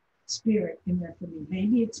woman's spirit in there for me.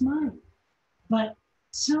 Maybe it's mine, but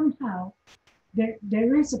somehow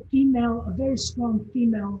there is a very strong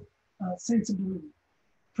female sensibility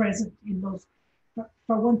present in those.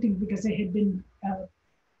 For one thing, because they had been,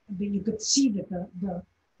 you could see that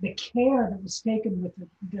the care that was taken with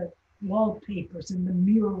the wallpapers and the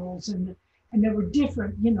murals and there were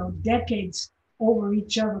different, decades over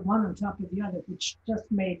each other, one on top of the other, which just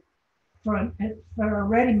made for a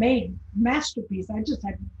ready-made masterpiece. I just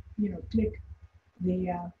had to, click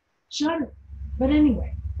the shutter. But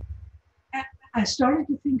anyway, I started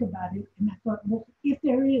to think about it, and I thought, well, if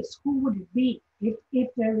there is, who would it be? If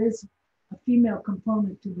there is a female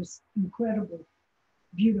component to this incredible,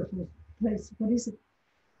 beautiful place, what is it?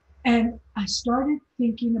 And I started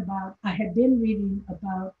thinking about, I had been reading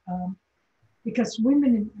about, because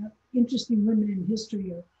interesting women in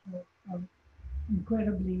history are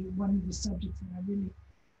incredibly one of the subjects that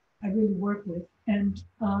I really work with. And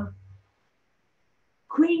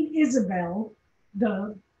Queen Isabel,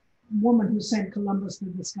 the woman who sent Columbus to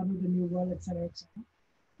discover the New World, et cetera,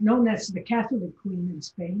 known as the Catholic Queen in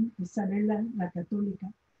Spain, Isabella la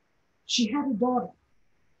Católica, she had a daughter.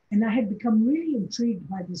 And I had become really intrigued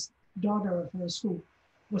by this daughter of hers who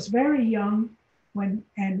was very young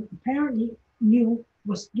and apparently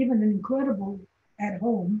was given an incredible at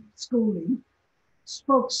home schooling,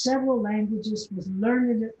 spoke several languages, was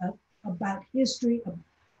learned about history,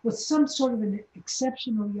 was some sort of an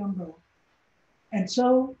exceptional young girl. And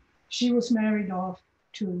so she was married off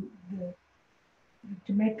to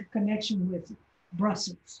make a connection with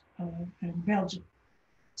Brussels and Belgium.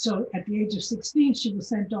 So at the age of 16, she was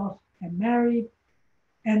sent off and married,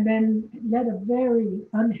 and then led a very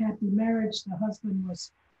unhappy marriage. The husband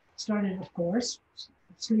started, of course,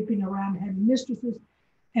 sleeping around, having mistresses,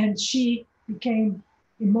 and she became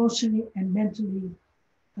emotionally and mentally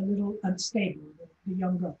a little unstable, the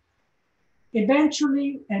young girl.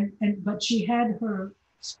 Eventually, but she had her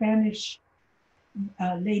Spanish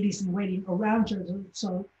ladies in waiting around her,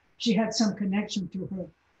 so she had some connection to her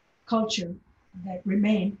culture that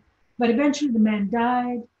remained. But eventually the man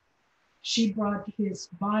died. She brought his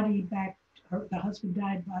body back, the husband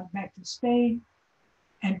died, brought back to Spain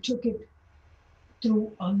and took it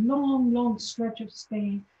through a long, long stretch of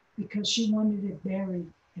Spain because she wanted it buried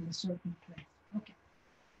in a certain place. Okay.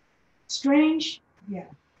 Strange, yeah.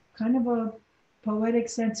 Kind of a poetic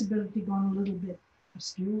sensibility gone a little bit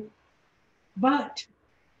askew. But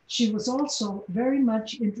she was also very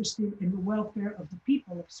much interested in the welfare of the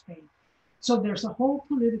people of Spain. So there's a whole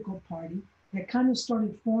political party that kind of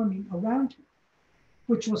started forming around her,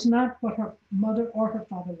 which was not what her mother or her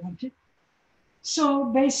father wanted. So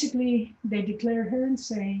basically, they declared her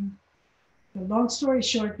insane. The long story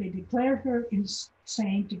short, they declared her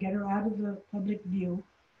insane to get her out of the public view,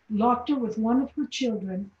 locked her with one of her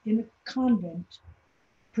children in a convent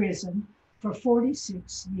prison for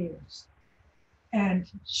 46 years. And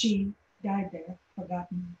she died there,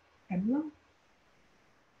 forgotten and alone.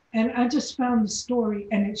 And I just found the story,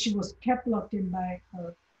 and she was kept locked in by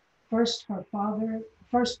her father,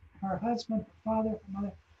 first her husband, her father, her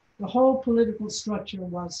mother. The whole political structure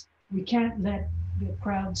was, we can't let the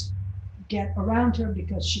crowds get around her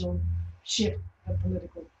because she'll shift the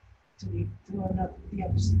political to the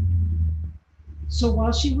other side. So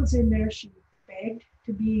while she was in there, she begged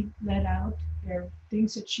to be let out. There are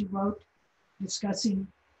things that she wrote discussing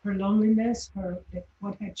her loneliness,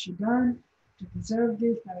 what had she done to deserve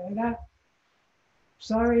this,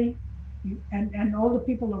 sorry. And all the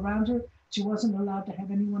people around her, she wasn't allowed to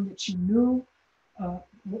have anyone that she knew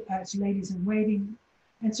as ladies in waiting.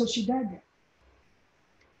 And so she died there.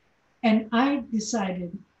 And I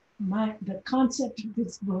decided the concept of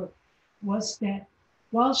this book was that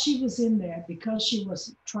while she was in there, because she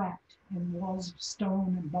was trapped in walls of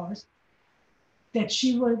stone and bars, that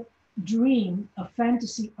she would dream a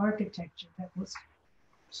fantasy architecture that was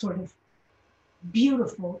sort of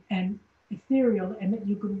beautiful and ethereal, and that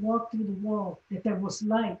you could walk through the wall, that there was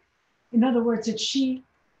light. In other words, that she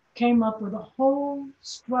came up with a whole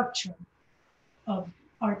structure of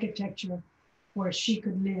architecture where she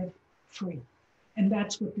could live free. And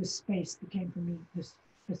that's what this space became for me, this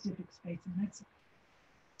specific space in Mexico.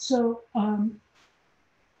 So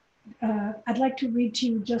I'd like to read to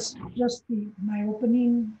you just my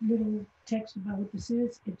opening little text about what this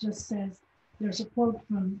is. It just says, there's a quote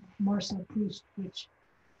from Marcel Proust, which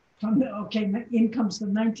in comes the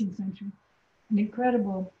 19th century, an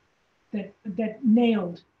incredible, that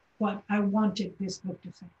nailed what I wanted this book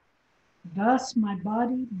to say. Thus my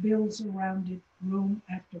body builds around it room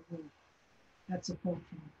after room. That's a quote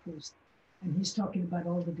from Proust. And he's talking about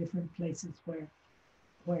all the different places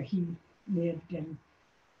where he lived, and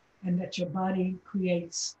that your body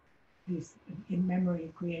creates these, in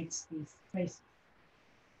memory, creates these spaces.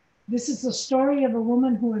 This is the story of a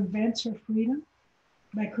woman who invents her freedom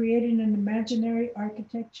by creating an imaginary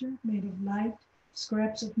architecture made of light,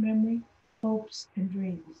 scraps of memory, hopes, and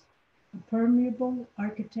dreams. A permeable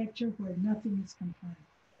architecture where nothing is confined.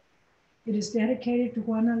 It is dedicated to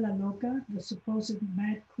Juana la Loca, the supposed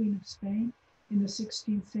mad queen of Spain in the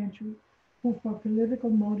 16th century, who for political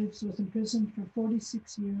motives was imprisoned for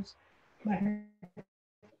 46 years by her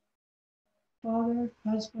father,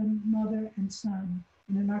 husband, mother, and son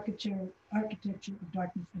in an architecture of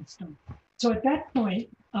darkness and stone. So at that point,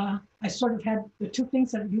 I sort of had the two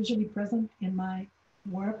things that are usually present in my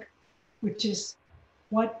work, which is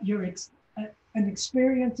what an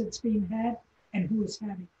experience that's being had and who is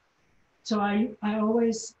having. So I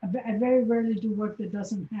very rarely do work that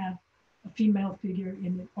doesn't have a female figure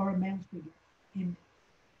in it or a male figure in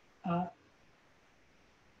it.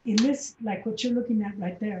 In this, like what you're looking at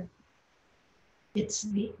right there, it's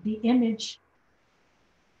the image.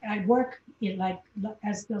 I work in like,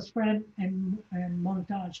 as does Fran and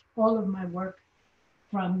montage, all of my work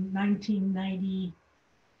from 1990,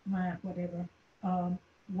 whatever,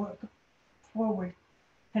 work forward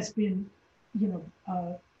has been,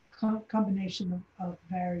 a combination of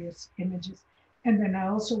various images. And then I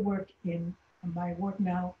also work in my work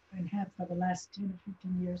now and have for the last 10 or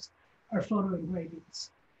 15 years are photo engravings.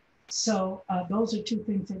 So those are two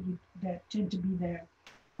things that tend to be there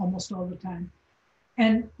almost all the time.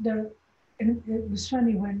 And it was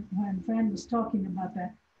funny when Fran was talking about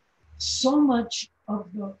that. So much of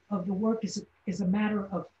the work is a matter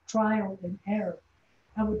of trial and error.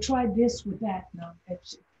 I would try this with that. No,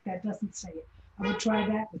 that doesn't say it. I would try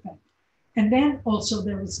that with that. And then also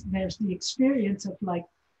there's the experience of like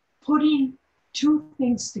putting two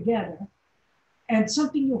things together and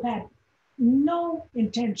something you had no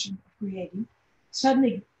intention of creating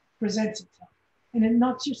suddenly presents itself and it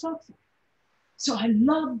knocks your socks off. So I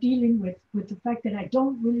love dealing with the fact that I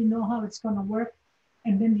don't really know how it's going to work.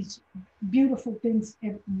 And then these beautiful things,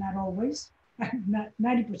 not always, not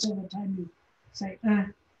 90% of the time you say,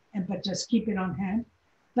 but just keep it on hand.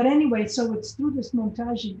 But anyway, so it's through this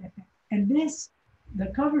montaging effect. And the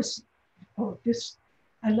covers,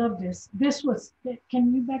 I love this. This was,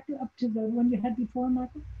 can you back it up to the one you had before,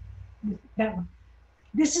 Michael? That one.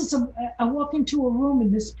 This is, I walk into a room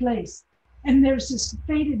in this place and there's this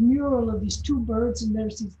faded mural of these two birds and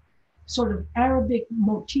there's this sort of Arabic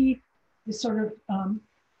motif, this sort of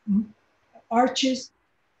arches.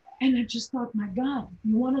 And I just thought, my God,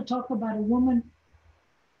 you want to talk about a woman,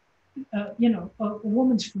 a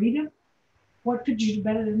woman's freedom? What could you do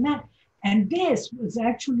better than that? And this was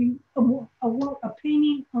actually a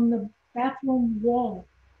painting on the bathroom wall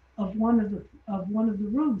of one of the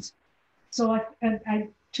rooms. So I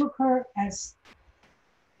took her as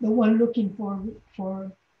the one looking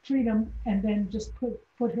for freedom, and then just put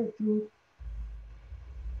her through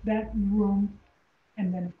that room,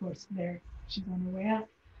 and then of course there she's on her way out.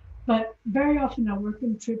 But very often I work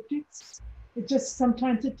in triptychs.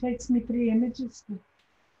 Sometimes it takes me 3 images to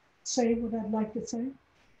say what I'd like to say.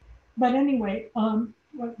 But anyway,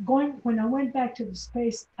 when I went back to the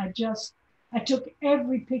space, I took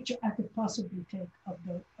every picture I could possibly take of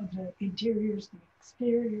the interiors, the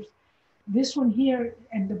exteriors. This one here,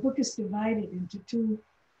 and the book is divided into 2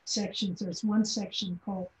 sections. There's one section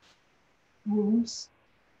called rooms,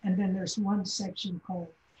 and then there's one section called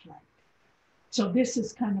flight. So this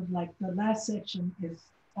is kind of like the last section is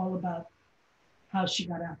all about how she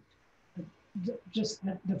got out. Just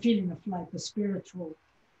the feeling of flight, the spiritual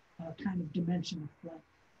kind of dimension of flight.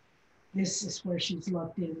 This is where she's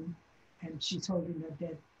locked in and she's holding a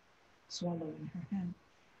dead swallow in her hand.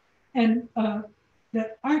 And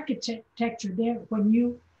the architecture there, when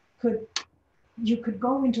you could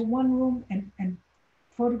go into one room and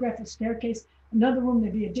photograph a staircase, another room,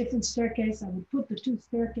 there'd be a different staircase. I would put the 2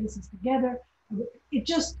 staircases together.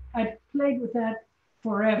 I played with that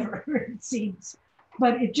forever, it seems.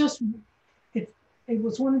 But it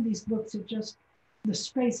was one of these books that just, the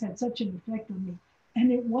space had such an effect on me.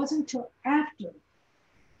 And it wasn't until after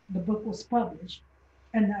the book was published,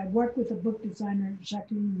 and I worked with a book designer,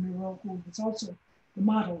 Josephine, who was also the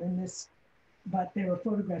model in this, but there were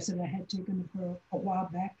photographs that I had taken of her a while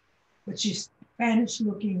back, but she's Spanish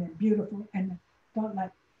looking and beautiful, and I felt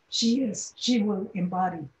like she will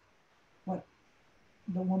embody what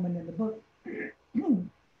the woman in the book.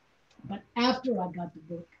 But after I got the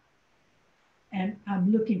book, and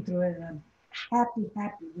I'm looking through it, and I'm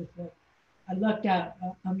happy with it. I lucked out.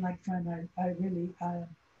 I'm like Fran,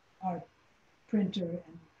 our printer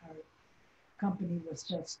and our company was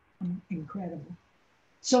just incredible.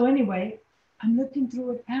 So anyway, I'm looking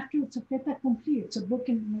through it after it's a fait accompli. It's a book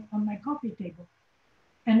on my coffee table.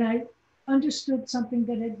 And I understood something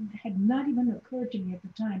that had not even occurred to me at the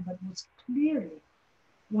time, but was clearly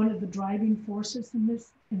one of the driving forces in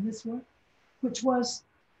this work, which was,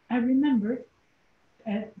 I remembered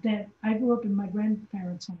that I grew up in my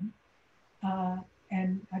grandparents' home,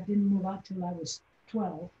 and I didn't move out till I was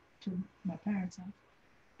 12 to my parents' house.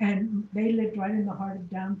 And they lived right in the heart of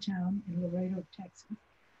downtown in Laredo, Texas.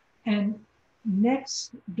 And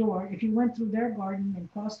next door, if you went through their garden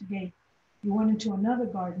and crossed the gate, you went into another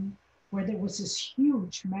garden where there was this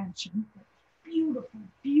huge mansion, beautiful,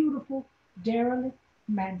 beautiful, derelict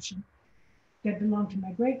mansion that belonged to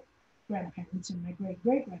my great-grandparents and my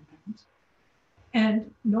great-great-grandparents.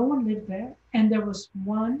 And no one lived there. And there was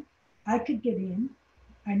one, I could get in.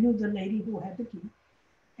 I knew the lady who had the key,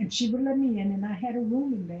 and she would let me in, and I had a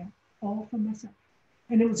room in there all for myself.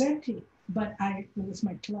 And it was empty, but it was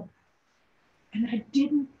my club. And I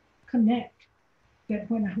didn't connect that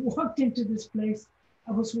when I walked into this place,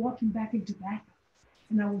 I was walking back into that house.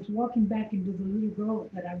 And I was walking back into the little girl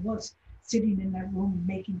that I was, sitting in that room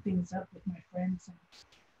making things up with my friends.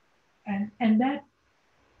 And that,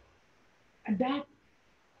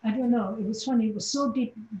 I don't know, it was funny. It was so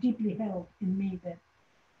deeply held in me that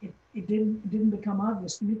it didn't become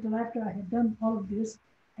obvious to me until after I had done all of this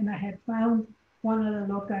and I had found Juana La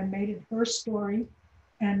Loca and made it her story.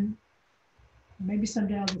 And maybe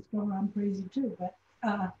someday I'll discover I'm crazy too, but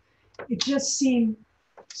it just seemed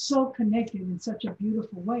so connected in such a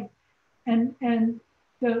beautiful way. And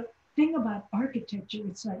the thing about architecture,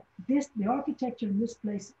 it's like this, the architecture in this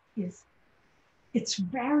place it's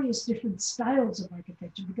various different styles of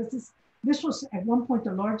architecture, because this was at one point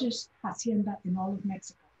the largest hacienda in all of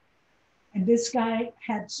Mexico. And this guy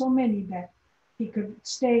had so many that he could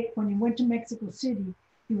stay, when he went to Mexico City,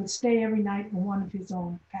 he would stay every night in one of his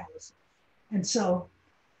own palaces. And so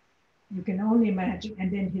you can only imagine,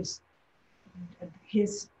 and then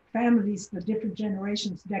his families, the different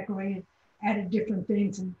generations decorated, added different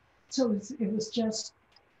things. And so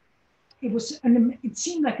it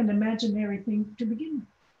seemed like an imaginary thing to begin with.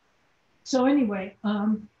 So anyway,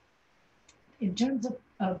 in terms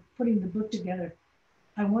of putting the book together,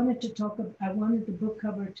 I wanted the book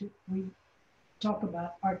cover to talk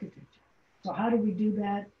about architecture. So how do we do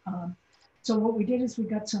that? So what we did is we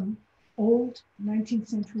got some old 19th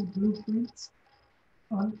century blueprints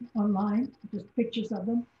online, just pictures of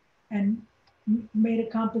them, and made a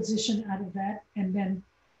composition out of that, and then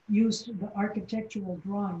used the architectural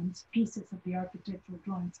drawings, pieces of the architectural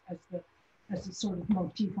drawings as the sort of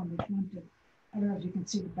motif on the front of it. I don't know if you can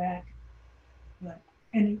see the back, but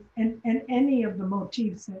any of the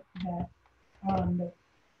motifs that are on the,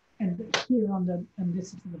 and this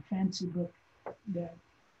is the fancy book that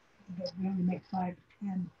we only make 5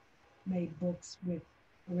 handmade books with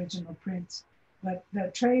original prints. But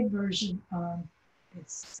the trade version,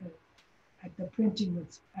 the printing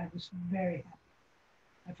I was very happy.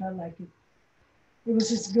 I felt like it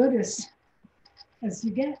was as good as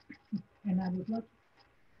you get, and I was lucky.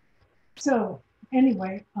 So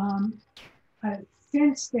anyway,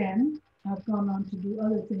 since then, I've gone on to do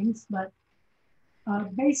other things, but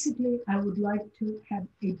basically I would like to have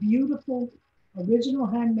a beautiful original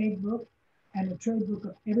handmade book and a trade book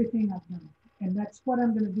of everything I've done. And that's what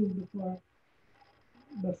I'm going to do before,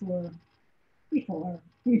 before.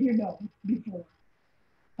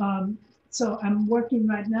 So I'm working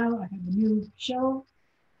right now. I have a new show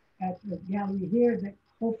at the gallery here that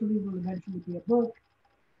hopefully will eventually be a book.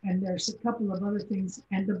 And there's a couple of other things.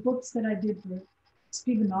 And the books that I did for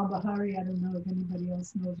Stephen Al-Bahari, I don't know if anybody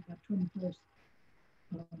else knows about 21st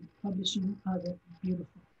Publishing, they're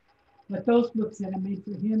beautiful. But those books that I made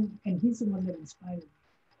for him, and he's the one that inspired me,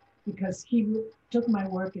 because he took my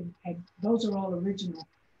work and those are all original.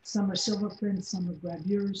 Some are silver prints, some are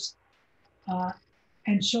gravures,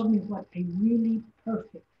 and showed me what a really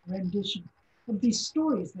perfect rendition of these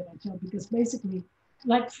stories that I tell, because basically,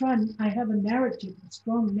 like Fran, I have a narrative, a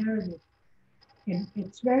strong narrative, and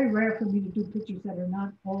it's very rare for me to do pictures that are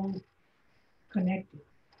not all connected.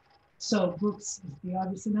 So books is the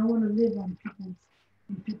obvious, and I want to live on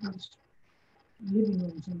people's living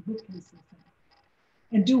rooms and bookcases,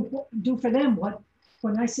 and do for them what,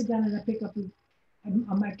 when I sit down and I pick up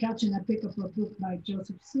on my couch and I pick up a book by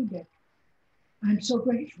Josephine, I'm so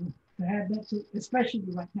grateful to have that, especially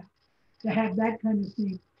right now, to have that kind of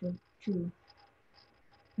thing to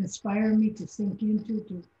inspire me, to sink into,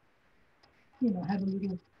 to have a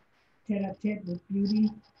little tete-a-tete with beauty.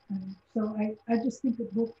 And so I just think a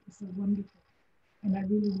book is so wonderful, and I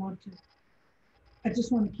really I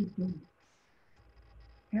just want to keep doing it.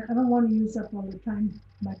 And I don't want to use up all the time,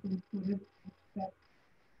 Michael, for that.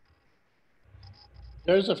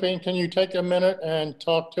 Josephine, can you take a minute and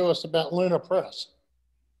talk to us about Luna Press?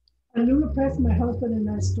 Luna Press, my husband and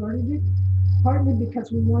I started it, partly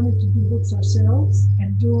because we wanted to do books ourselves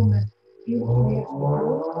and do them as beautifully as we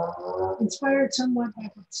could. Inspired somewhat by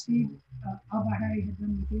what Steve Al-Bahari had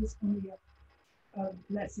done with his, only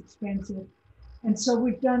less expensive. And so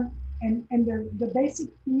we've done, and the basic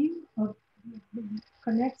theme of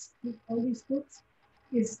connects with all these books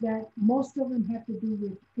is that most of them have to do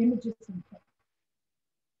with images and text,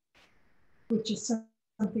 which is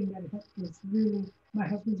something that is really, my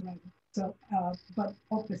husband's writing. So, but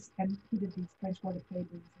Opus, and he did these French water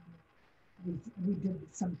papers, and we did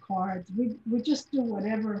some cards. We just do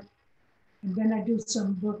whatever. And then I do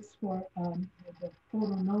some books for the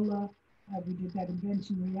Photo Nola. We did that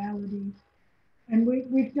Invention Reality. And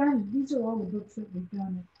we've done, these are all the books that we've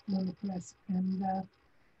done at Luna Press. And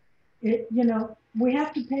you know, we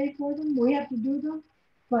have to pay for them, we have to do them,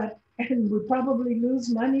 but, and we probably lose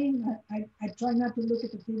money. I try not to look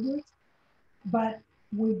at the figures, but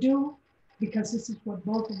we do, because this is what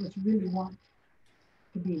both of us really want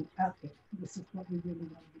to be out there. This is what we really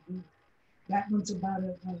want to do. That one's about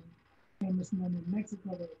a famous nun in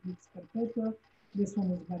Mexico, the. This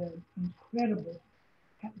one is about an incredible,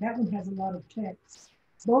 that one has a lot of text.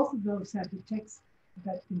 Both of those have the text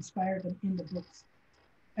that inspired them in the books.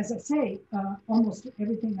 As I say, almost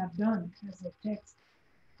everything I've done has a text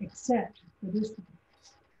except for this one.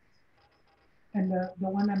 And the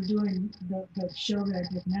one I'm doing, the show that I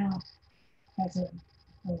did now has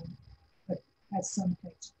has some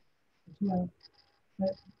text as well.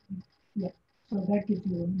 But yeah, so that gives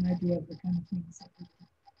you an idea of the kind of things that we do.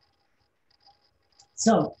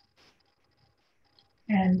 So,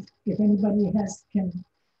 and if anybody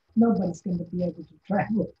nobody's going to be able to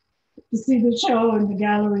travel to see the show in the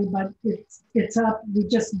gallery, but it's up. We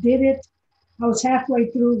just did it. I was halfway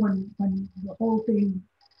through when the whole thing,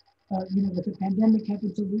 you know, with the pandemic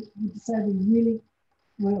happened. So we decided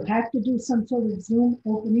we'll have to do some sort of Zoom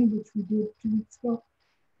opening, which we did 2 weeks ago.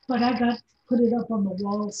 But I got to put it up on the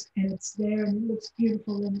walls, and it's there, and it looks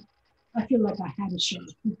beautiful, and I feel like I had a show.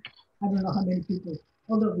 I don't know how many people,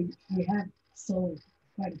 although we have sold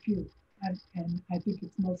quite a few, and I think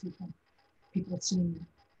it's mostly from people seeing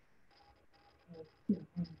you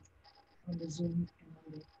know, on the Zoom and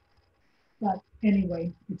all that. But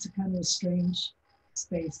anyway, it's a kind of a strange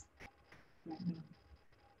space right now.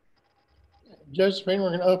 Josephine, we're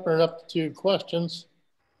going to open it up to questions.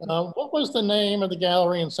 What was the name of the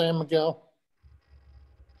gallery in San Miguel?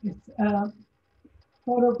 It's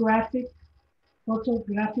Fotografica,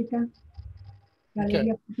 Galeria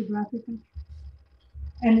Fotografica.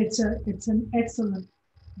 And it's an excellent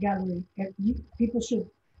gallery. People should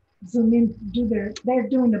Zoom in, they're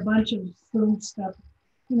doing a bunch of Zoom stuff.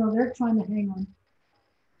 You know, they're trying to hang on.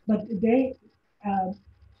 But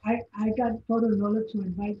I got Photo Nola to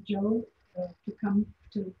invite Joe to come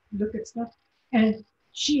to look at stuff. And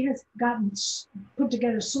she has put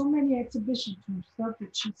together so many exhibitions from stuff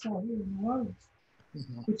that she saw here in New Orleans,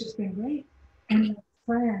 which has been great. And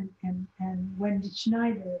Fran and Wendy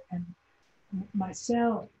Schneider and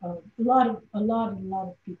myself, a lot of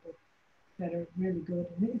people that are really good.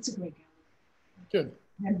 And it's a great gallery. Good.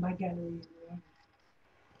 And my gallery.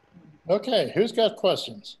 Okay, who's got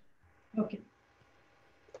questions? Okay.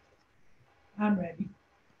 I'm ready.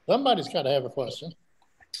 Somebody's got to have a question.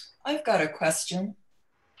 I've got a question.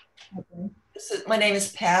 Okay. My name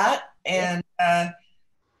is Pat, and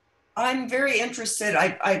I'm very interested.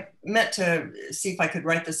 I meant to see if I could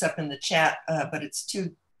write this up in the chat, but it's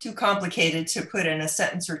too complicated to put in a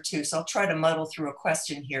sentence or two, so I'll try to muddle through a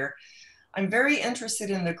question here. I'm very interested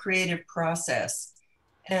in the creative process,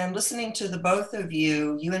 and listening to the both of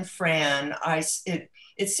you and Fran,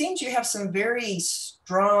 it seems you have some very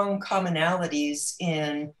strong commonalities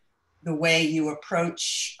in the way you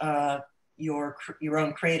approach your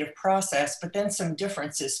own creative process, but then some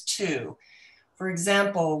differences too. For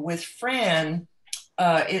example, with Fran,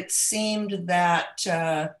 it seemed that,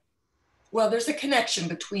 well, there's a connection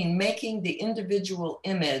between making the individual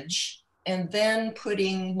image and then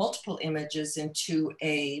putting multiple images into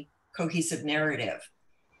a cohesive narrative.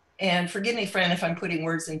 And forgive me, Fran, if I'm putting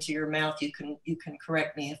words into your mouth, you can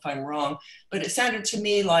correct me if I'm wrong, but it sounded to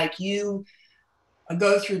me like you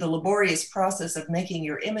go through the laborious process of making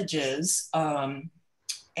your images,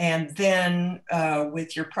 and then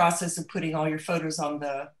with your process of putting all your photos on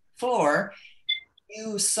the floor,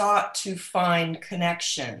 you sought to find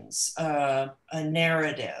connections, a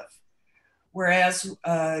narrative. Whereas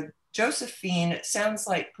Josephine, it sounds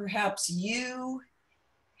like perhaps you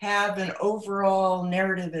have an overall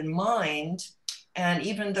narrative in mind, and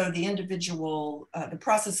even though the individual, the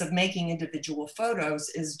process of making individual photos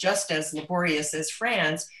is just as laborious as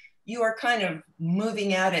Fran's, you are kind of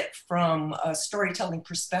moving at it from a storytelling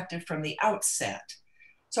perspective from the outset.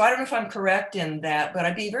 So I don't know if I'm correct in that, but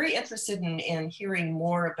I'd be very interested in hearing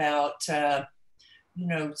more about, you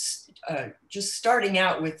know, just starting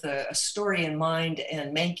out with a story in mind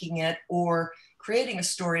and making it, or creating a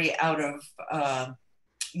story out of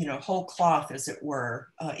you know, whole cloth, as it were,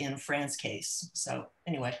 in Fran's case. So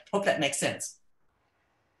anyway, hope that makes sense.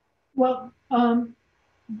 Well,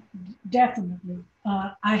 definitely.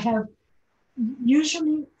 I have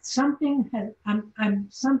usually something has, I'm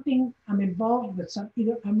involved with some,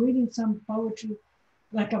 either I'm reading some poetry,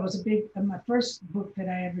 like I was a big, my first book that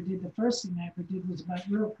I ever did, the first thing I ever did was about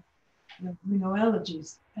Rilke, the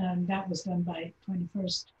elegies, and that was done by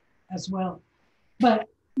 21st as well. But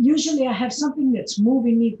usually I have something that's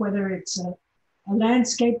moving me, whether it's a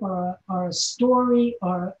landscape or a story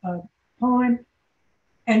or a poem,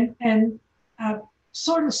 and I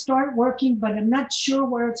sort of start working, but I'm not sure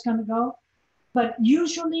where it's going to go. But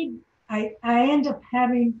usually I end up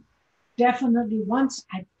having, definitely, once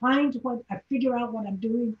I figure out what I'm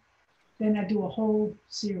doing, then I do a whole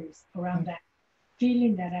series around that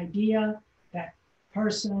feeling, that idea, that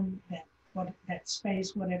person, that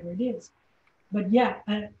space, whatever it is. But yeah,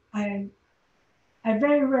 I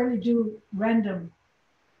very rarely do random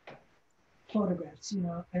photographs, you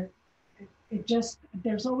know. It just,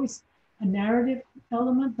 there's always a narrative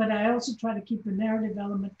element, but I also try to keep the narrative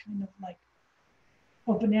element kind of like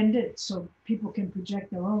open-ended so people can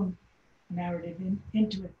project their own narrative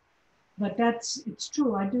into it. But it's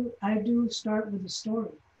true. I do start with a story,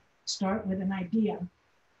 start with an idea,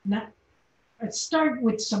 I start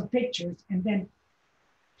with some pictures, and then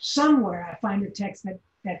somewhere I find a text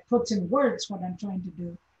that puts in words what I'm trying to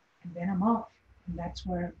do, and then I'm off. And that's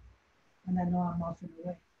where, and I know I'm off in a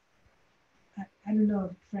way. I don't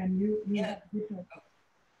know, Fran, you have different.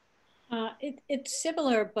 It's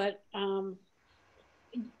similar, but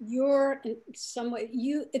you're in some way,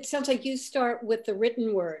 it sounds like you start with the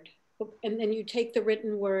written word, and then you take the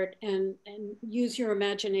written word and use your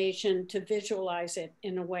imagination to visualize it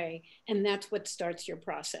in a way, and that's what starts your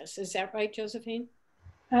process. Is that right, Josephine?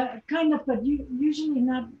 Kind of, but usually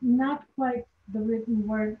not quite the written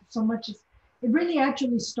word so much as it really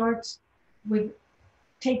actually starts with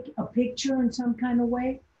take a picture in some kind of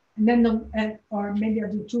way, and then or maybe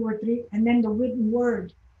I'll do 2 or 3, and then the written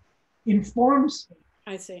word informs me.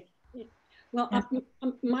 I see. Well,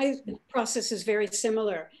 my process is very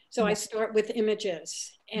similar. So I start with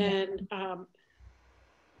images and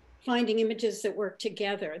finding images that work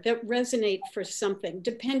together, that resonate for something,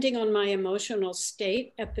 depending on my emotional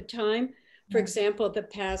state at the time. For example, the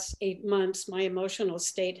past 8 months, my emotional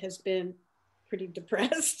state has been pretty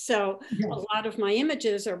depressed. So a lot of my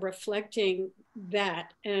images are reflecting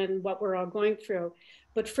that and what we're all going through.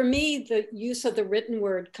 But for me, the use of the written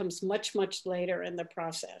word comes much, much later in the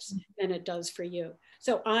process than it does for you.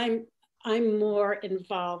 So I'm more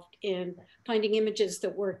involved in finding images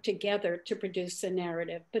that work together to produce a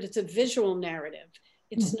narrative, but it's a visual narrative.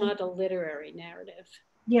 It's not a literary narrative.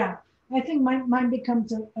 Yeah, I think mine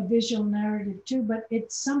becomes a visual narrative too, but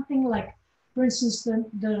it's something like, for instance,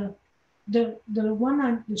 the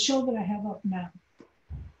show that I have up now,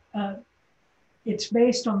 it's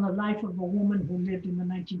based on the life of a woman who lived in the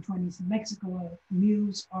 1920s in Mexico, a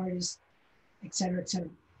muse, artist, et cetera, et cetera.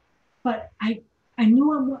 But I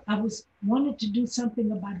knew I wanted to do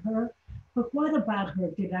something about her, but what about her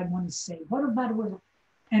did I want to say? What about her?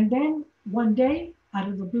 And then one day, out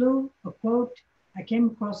of the blue, I came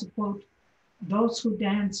across a quote, "Those who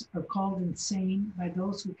dance are called insane by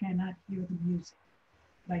those who cannot hear the music,"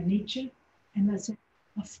 by Nietzsche. And I said,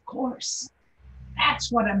 of course,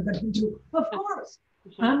 that's what I'm going to do. Of course,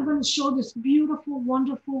 I'm going to show this beautiful,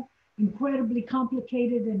 wonderful, incredibly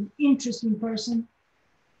complicated and interesting person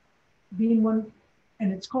being one,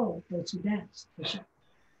 and it's called Those Who Dance, for sure.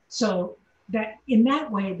 So that in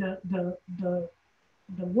that way, the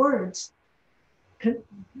words,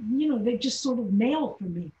 they just sort of nail for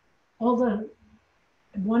me all the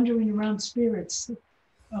wandering around spirits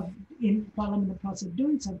while I'm in the process of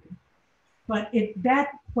doing something. But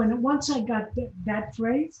once I got that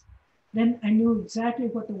phrase, then I knew exactly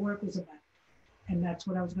what the work was about. And that's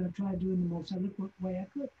what I was going to try to do in the most eloquent way I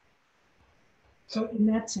could. So in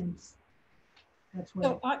that sense, that's what.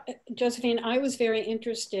 So Josephine, I was very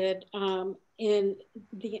interested in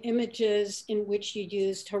the images in which you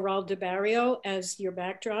used Geraldo de Barrio as your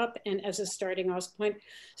backdrop and as a starting off point.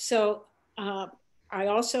 So I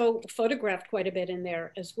also photographed quite a bit in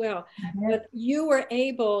there as well, but you were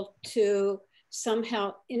able to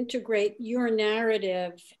somehow integrate your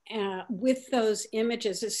narrative with those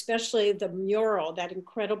images, especially the mural, that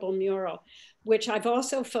incredible mural, which I've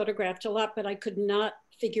also photographed a lot, but I could not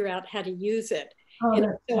figure out how to use it.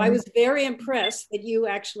 And so I was very impressed that you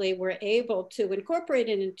actually were able to incorporate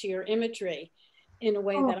it into your imagery in a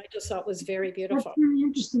way that I just thought was very beautiful. That's really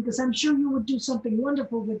interesting, because I'm sure you would do something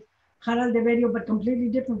wonderful with Jaral de Verio, but completely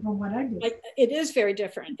different from what I did. It is very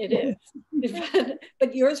different. It is.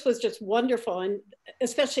 But yours was just wonderful. And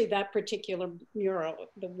especially that particular mural,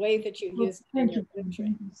 the way that you used it in your picture.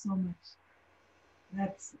 Thank you so much.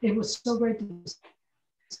 It was so great to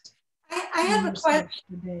I have a question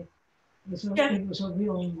today. It was a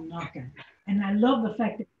real knocker. And I love the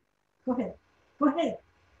fact that, go ahead.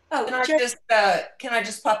 Oh, can I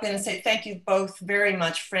just pop in and say thank you both very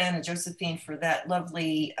much, Fran and Josephine, for that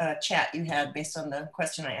lovely chat you had based on the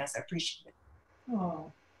question I asked. I appreciate it.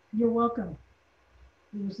 Oh, you're welcome.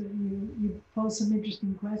 You posed some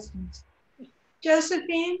interesting questions.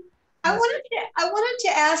 Josephine, I wanted to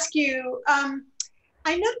ask you.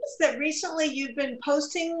 I noticed that recently you've been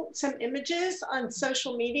posting some images on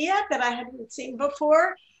social media that I hadn't seen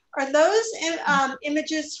before. Are those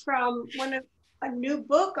images from a new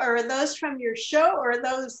book, or are those from your show, or are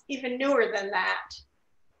those even newer than that?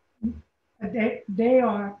 They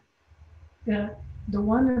are the blue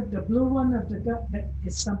one of the gut that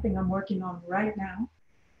is something I'm working on right now.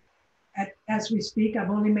 As we speak, I've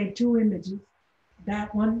only made 2 images.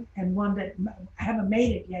 That one and one that I haven't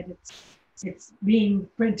made it yet. It's being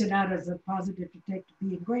printed out as a positive to take to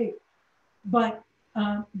be engraved. But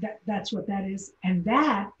that's what that is. And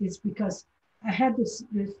that is because I had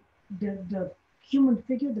the human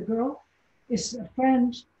figure, the girl, is a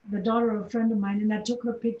friend, the daughter of a friend of mine, and I took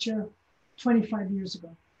her picture 25 years ago.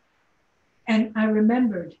 And I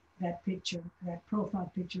remembered that picture, that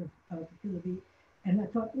profile picture of Hillary, and I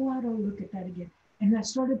thought, oh, I don't look at that again. And I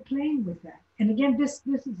started playing with that. And again, this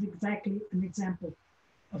is exactly an example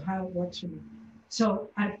of how it works for me. So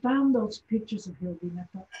I found those pictures of Hillary, and I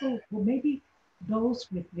thought, oh, well, maybe those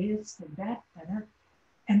with this and that.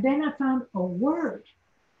 And then I found a word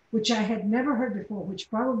which I had never heard before, which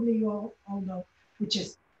probably you all know, which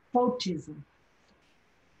is photism.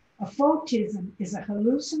 A photism is a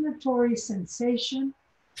hallucinatory sensation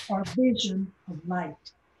or vision of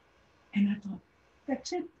light. And I thought,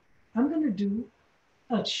 that's it. I'm going to do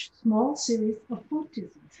a small series of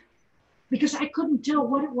photisms, because I couldn't tell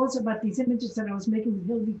what it was about these images that I was making with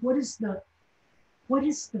Hillary. What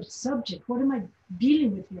is the subject? What am I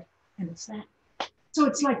dealing with here? And it's that. So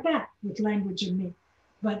it's like that with language and me.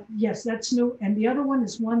 But yes, that's new. And the other one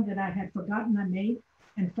is one that I had forgotten I made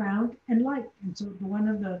and found and liked. And so the one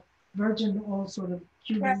of the Virgin, all sort of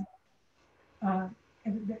Cuban, I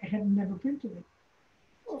had never printed it.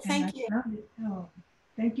 Well, thank you. Oh,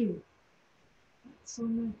 thank you. That's so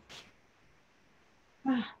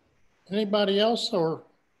nice. Anybody else, or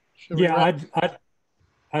yeah,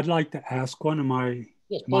 I'd like to ask one.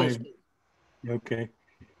 Yes, please. Okay.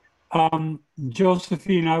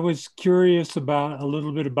 Josephine, I was curious about a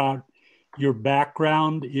little bit about your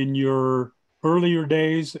background in your earlier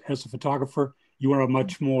days as a photographer. You were a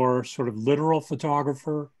much more sort of literal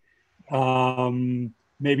photographer,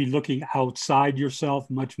 maybe looking outside yourself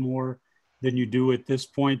much more than you do at this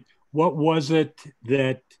point. What was it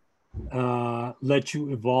that let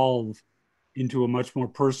you evolve into a much more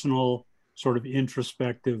personal, sort of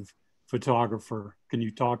introspective photographer? Can you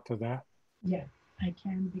talk to that? Yeah, I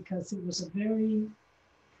can, because it was a very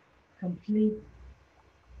complete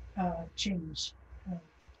change.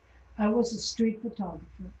 I was a street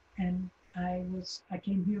photographer, and I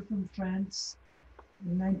came here from France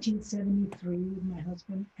in 1973 with my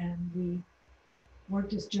husband, and we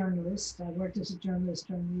worked as journalists. I worked as a journalist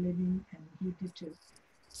earning a living, and he did too.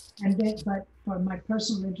 And then, but for my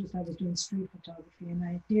personal interest, I was doing street photography, and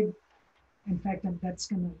I did. In fact, we're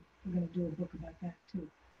gonna do a book about that too.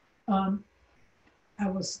 I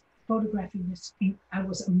was photographing this. I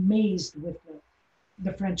was amazed with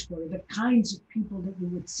the French Quarter, the kinds of people that you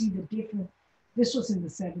would see, the different. This was in the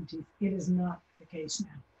 70s. It is not the case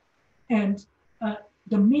now. And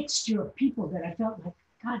the mixture of people that I felt like,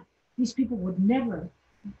 God, these people would never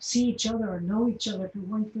see each other or know each other if it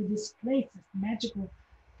weren't for this place, this magical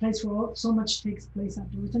place where so much takes place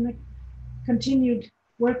outdoors. And I continued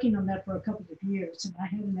working on that for a couple of years. And I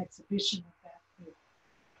had an exhibition of that,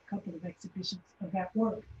 a couple of exhibitions of that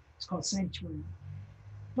work. It's called Sanctuary.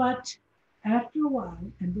 But after a while,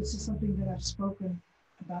 and this is something that I've spoken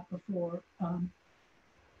about before,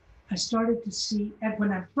 I started to see, and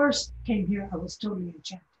when I first came here, I was totally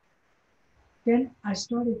enchanted. Then I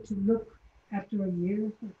started to look, after a year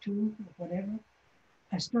or two or whatever,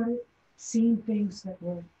 I started seeing things that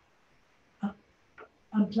were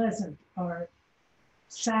unpleasant or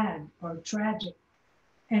sad or tragic.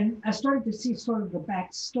 And I started to see sort of the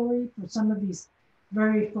backstory for some of these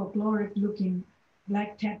very folkloric looking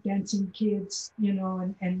black tap dancing kids, you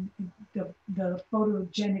know, and the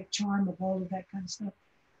photogenic charm of all of that kind of stuff.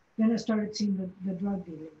 Then I started seeing the drug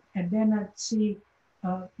dealing. And then I'd see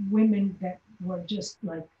women that were just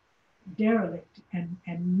like derelict and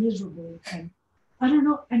miserable. And I don't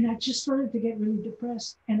know. And I just started to get really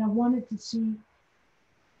depressed. And I wanted to see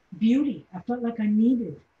beauty. I felt like I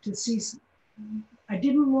needed to see. I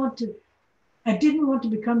didn't want to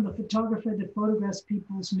become the photographer that photographs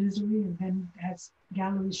people's misery and then has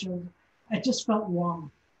gallery shows. I just felt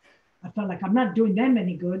wrong. I felt like I'm not doing them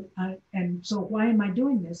any good. And so why am I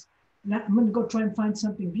doing this? I'm going to go try and find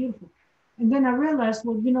something beautiful. And then I realized,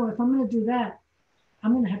 well, you know, if I'm going to do that,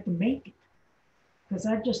 I'm going to have to make it because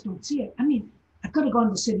I just don't see it. I mean, I could have gone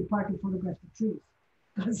to City Park and photographed the trees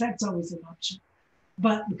because that's always an option,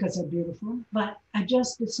 but because they're beautiful. But I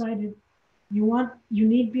just decided, you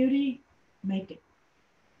need beauty, make it.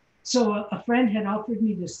 So a friend had offered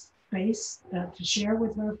me this space to share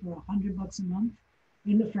with her for $100 a month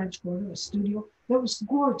in the French Quarter, a studio that was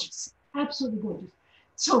gorgeous, absolutely gorgeous.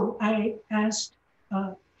 So I asked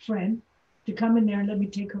a friend to come in there and let me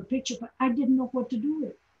take her picture, but I didn't know what to do with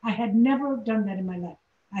it. I had never done that in my life.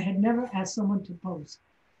 I had never asked someone to pose.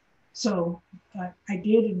 So I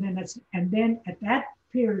did, and then at that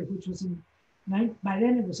period, which was by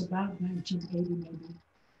then it was about 1980 maybe,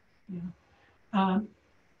 yeah.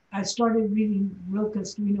 I started reading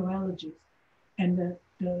Rilke's elegies, and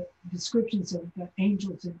the descriptions of the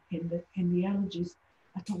angels in the elegies.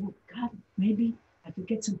 I thought, well, God, maybe I could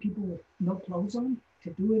get some people with no clothes on to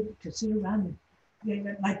do it, to sit around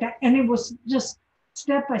and like that. And it was just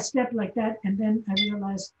step by step like that. And then I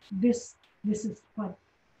realized this is what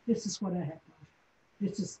I have.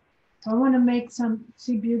 This is, if I want to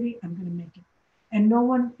see beauty, I'm going to make it. And no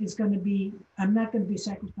one is going to be, I'm not going to be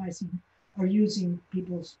sacrificing or using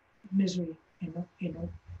people's misery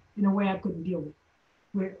in a way I couldn't deal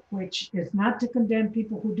with, which is not to condemn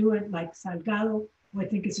people who do it, like Sacabo, who I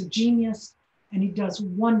think is a genius, and he does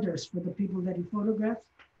wonders for the people that he photographs.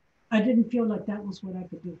 I didn't feel like that was what I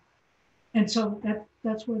could do. And so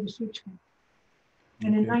that's where the switch came.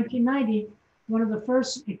 And in 1990, one of the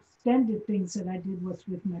first extended things that I did was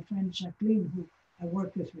with my friend Jacqueline, who I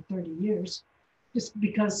worked with for 30 years, just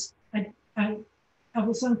because I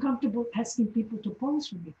was uncomfortable asking people to pose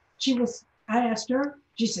for me. I asked her,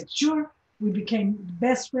 she said, sure. We became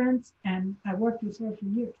best friends and I worked with her for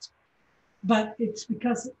years. But it's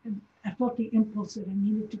because I felt the impulse that I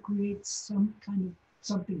needed to create some kind of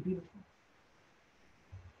something beautiful.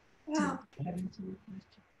 Wow.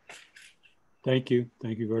 Thank you.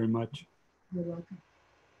 Thank you very much. You're welcome.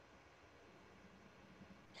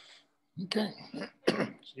 Okay.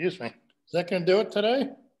 Excuse me. Is that going to do it today?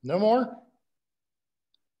 No more?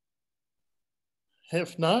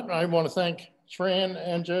 If not, I want to thank Fran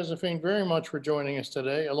and Josephine very much for joining us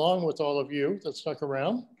today, along with all of you that stuck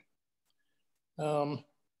around.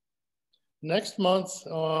 Next month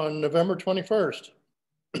on November 21st,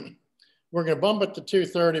 we're going to bump it to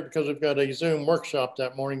 2:30 because we've got a Zoom workshop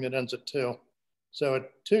that morning that ends at 2. So at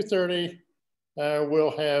 2:30,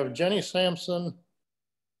 we'll have Jenny Sampson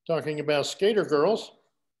talking about Skater Girls.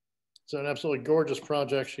 It's an absolutely gorgeous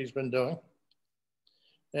project she's been doing.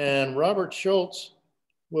 And Robert Schultz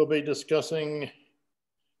will be discussing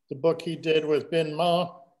the book he did with Bin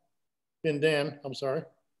Dan,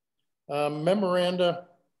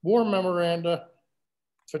 War Memoranda,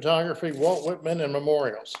 Photography, Walt Whitman, and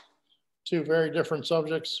Memorials. 2 very different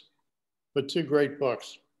subjects, but 2 great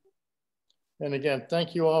books. And again,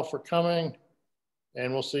 thank you all for coming,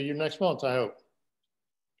 and we'll see you next month, I hope.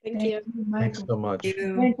 Thank you. Michael. Thanks so much.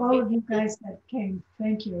 Thank all of you guys that came.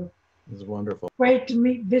 Thank you. It was wonderful. Great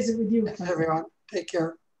to visit with you. Thanks, everyone. Take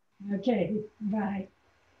care. Okay, bye.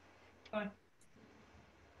 Bye.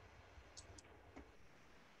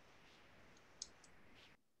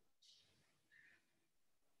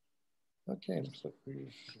 Okay, looks like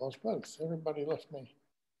we've lost both. Everybody left me.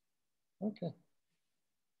 Okay.